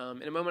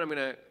 In a moment, I'm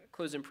going to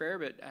close in prayer,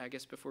 but I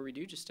guess before we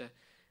do, just a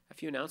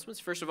few announcements.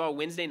 First of all,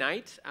 Wednesday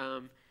night,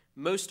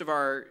 most of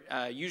our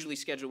usually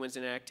scheduled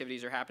Wednesday night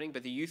activities are happening,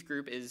 but the youth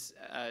group is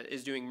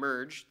doing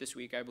Merge this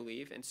week, I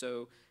believe, and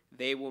so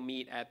they will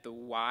meet at the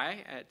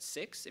Y at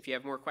 6. If you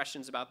have more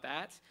questions about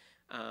that,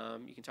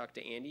 you can talk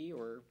to Andy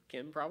or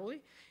Kim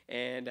probably,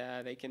 and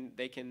they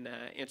can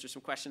answer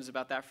some questions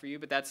about that for you.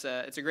 But it's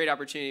a great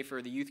opportunity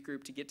for the youth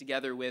group to get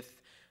together with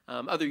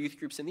other youth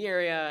groups in the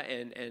area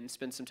and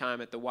spend some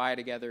time at the Y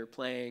together,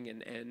 playing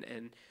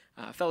and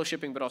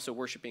fellowshipping, but also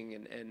worshiping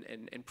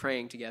and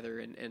praying together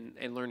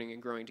and learning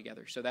and growing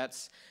together. So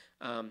that's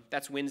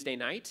Wednesday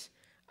night.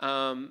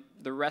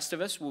 The rest of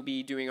us will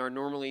be doing our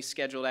normally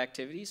scheduled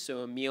activities,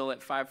 so a meal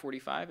at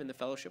 5:45 in the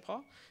fellowship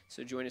hall.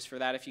 So join us for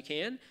that if you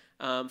can.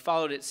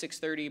 Followed at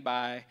 6:30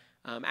 by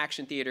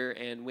Action Theater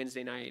and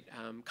Wednesday night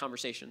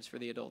conversations for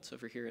the adults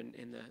over here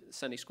in the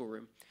Sunday school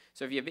room.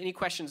 So if you have any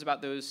questions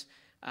about those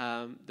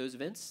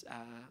events,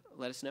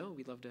 let us know.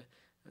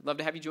 I'd love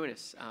to have you join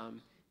us.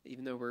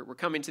 Even though we're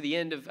coming to the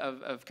end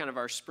of kind of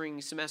our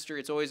spring semester,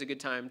 it's always a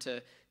good time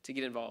to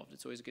get involved.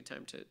 It's always a good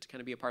time to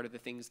kind of be a part of the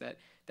things that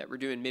we're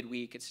doing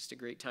midweek. It's just a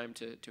great time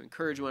to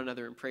encourage one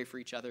another and pray for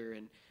each other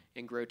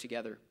and grow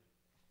together.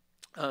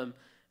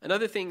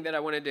 Another thing that I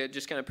wanted to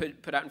just kind of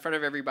put out in front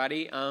of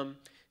everybody,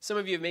 some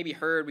of you have maybe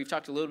heard, we've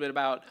talked a little bit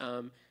about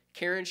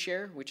Care and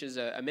Share, which is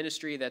a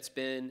ministry that's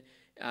been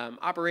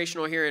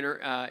operational here in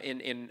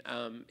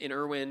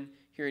Irwin,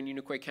 here in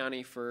Unicoi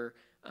County for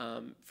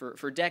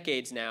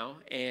decades now,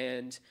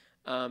 and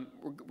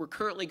we're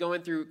currently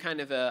going through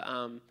kind of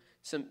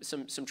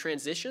some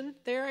transition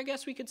there, I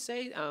guess we could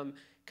say,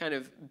 kind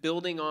of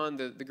building on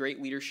the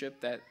great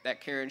leadership that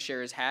Care and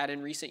Share has had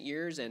in recent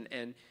years,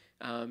 and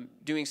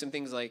doing some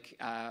things like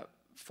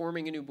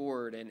forming a new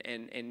board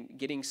and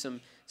getting some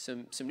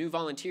new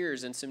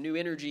volunteers and some new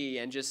energy,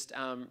 and just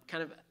kind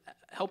of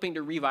helping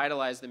to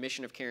revitalize the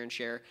mission of Care and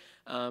Share,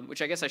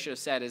 which I guess I should have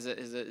said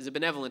is a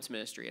benevolence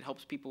ministry. It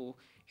helps people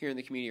here in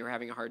the community who are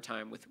having a hard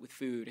time with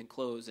food and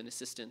clothes and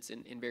assistance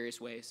in various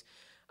ways.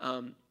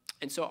 And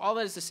so all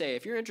that is to say,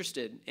 if you're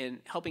interested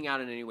in helping out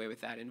in any way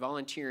with that, in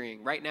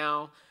volunteering, right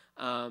now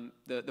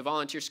the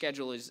volunteer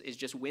schedule is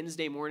just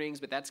Wednesday mornings,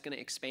 but that's going to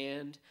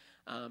expand.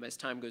 as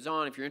time goes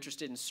on. If you're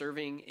interested in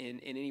serving in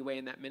any way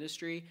in that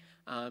ministry,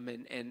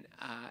 and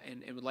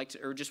would like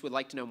to, or just would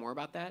like to know more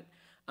about that,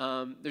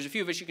 there's a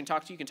few of us you can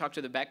talk to. You can talk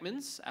to the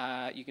Beckmans.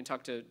 You can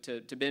talk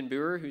to Ben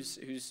Boer,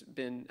 who's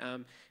been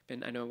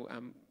I know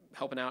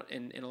helping out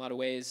in a lot of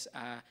ways.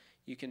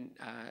 You can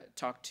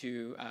talk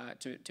to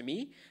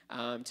me,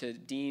 to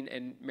Dean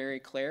and Mary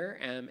Claire,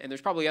 and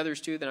there's probably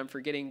others too that I'm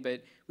forgetting.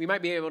 But we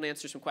might be able to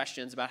answer some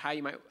questions about how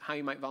you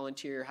might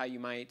volunteer, how you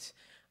might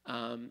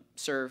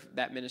serve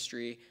that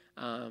ministry,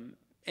 and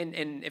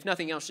if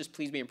nothing else, just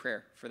please be in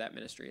prayer for that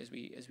ministry as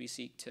we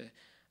seek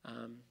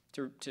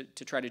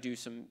to try to do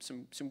some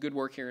good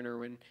work here in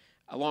Irwin,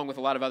 along with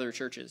a lot of other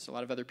churches, a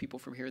lot of other people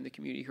from here in the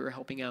community who are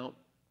helping out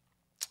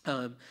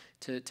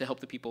to help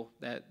the people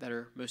that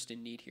are most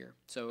in need here.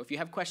 So if you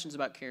have questions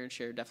about Care and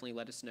Share, definitely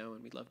let us know,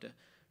 and we'd love to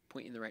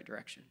point you in the right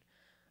direction.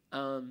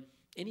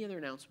 Any other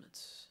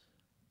announcements?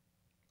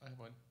 I have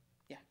one.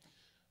 Yeah.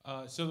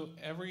 So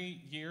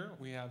every year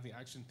we have the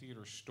Action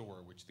Theater store,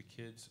 which the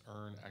kids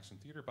earn Action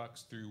Theater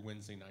bucks through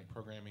Wednesday night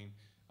programming.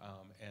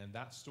 And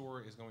that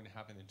store is going to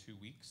happen in 2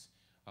 weeks,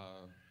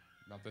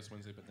 not this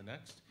Wednesday, but the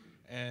next.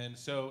 And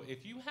so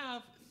if you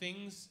have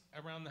things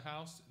around the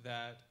house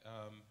that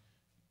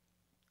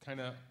kind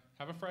of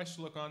have a fresh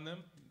look on them,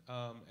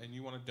 and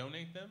you want to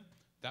donate them,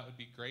 that would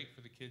be great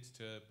for the kids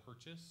to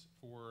purchase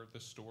for the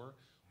store.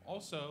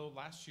 Also,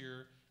 last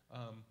year,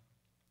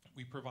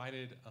 we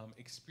provided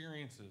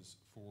experiences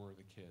for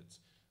the kids.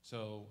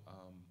 So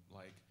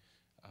like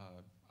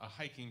a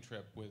hiking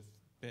trip with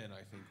Ben,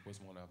 I think, was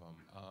one of them.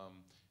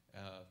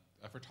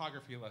 A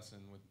photography lesson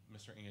with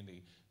Mr.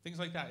 Andy, things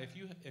like that.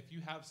 If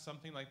you have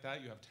something like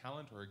that, you have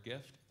talent or a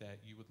gift that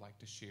you would like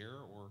to share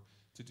or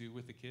to do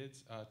with the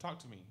kids, talk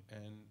to me,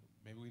 and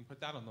maybe we can put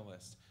that on the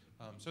list.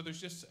 So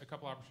there's just a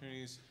couple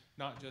opportunities.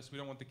 We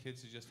don't want the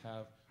kids to just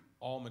have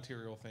all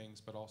material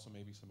things, but also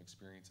maybe some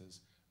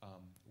experiences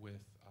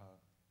with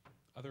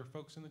other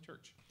folks in the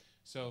church.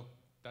 So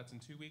that's in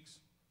 2 weeks.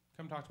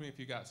 Come talk to me if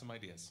you got some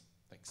ideas.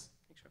 Thanks.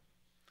 Thanks,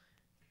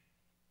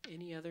 Rob.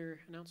 Any other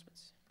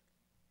announcements?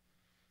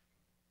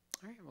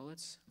 All right, well,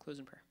 let's close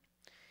in prayer.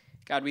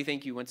 God, we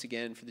thank you once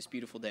again for this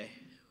beautiful day.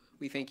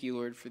 We thank you,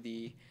 Lord, for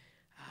the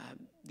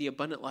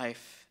abundant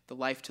life, the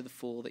life to the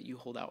full that you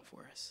hold out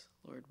for us.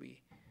 Lord,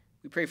 we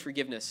pray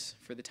forgiveness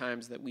for the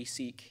times that we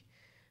seek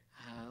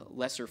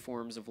lesser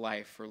forms of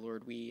life, or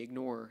Lord, we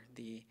ignore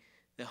the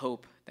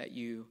hope that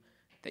you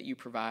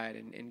provide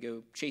and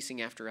go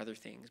chasing after other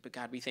things. But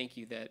God, we thank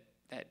you that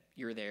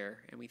you're there,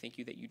 and we thank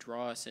you that you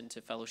draw us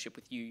into fellowship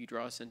with you. You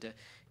draw us into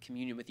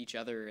communion with each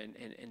other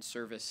and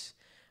service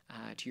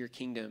to your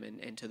kingdom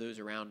and to those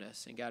around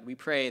us. And God, we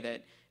pray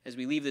that as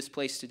we leave this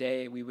place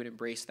today, we would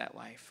embrace that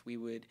life. We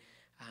would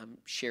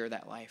share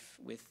that life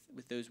with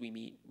those we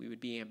meet. We would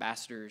be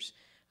ambassadors,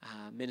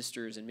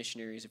 ministers, and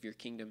missionaries of your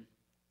kingdom.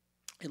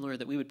 And Lord,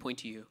 that we would point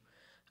to you.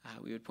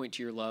 We would point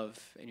to your love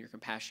and your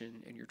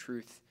compassion and your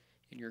truth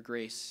and your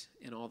grace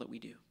in all that we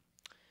do.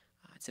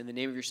 It's in the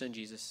name of your Son,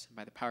 Jesus, and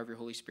by the power of your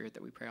Holy Spirit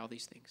that we pray all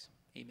these things.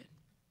 Amen.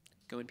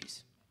 Go in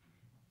peace.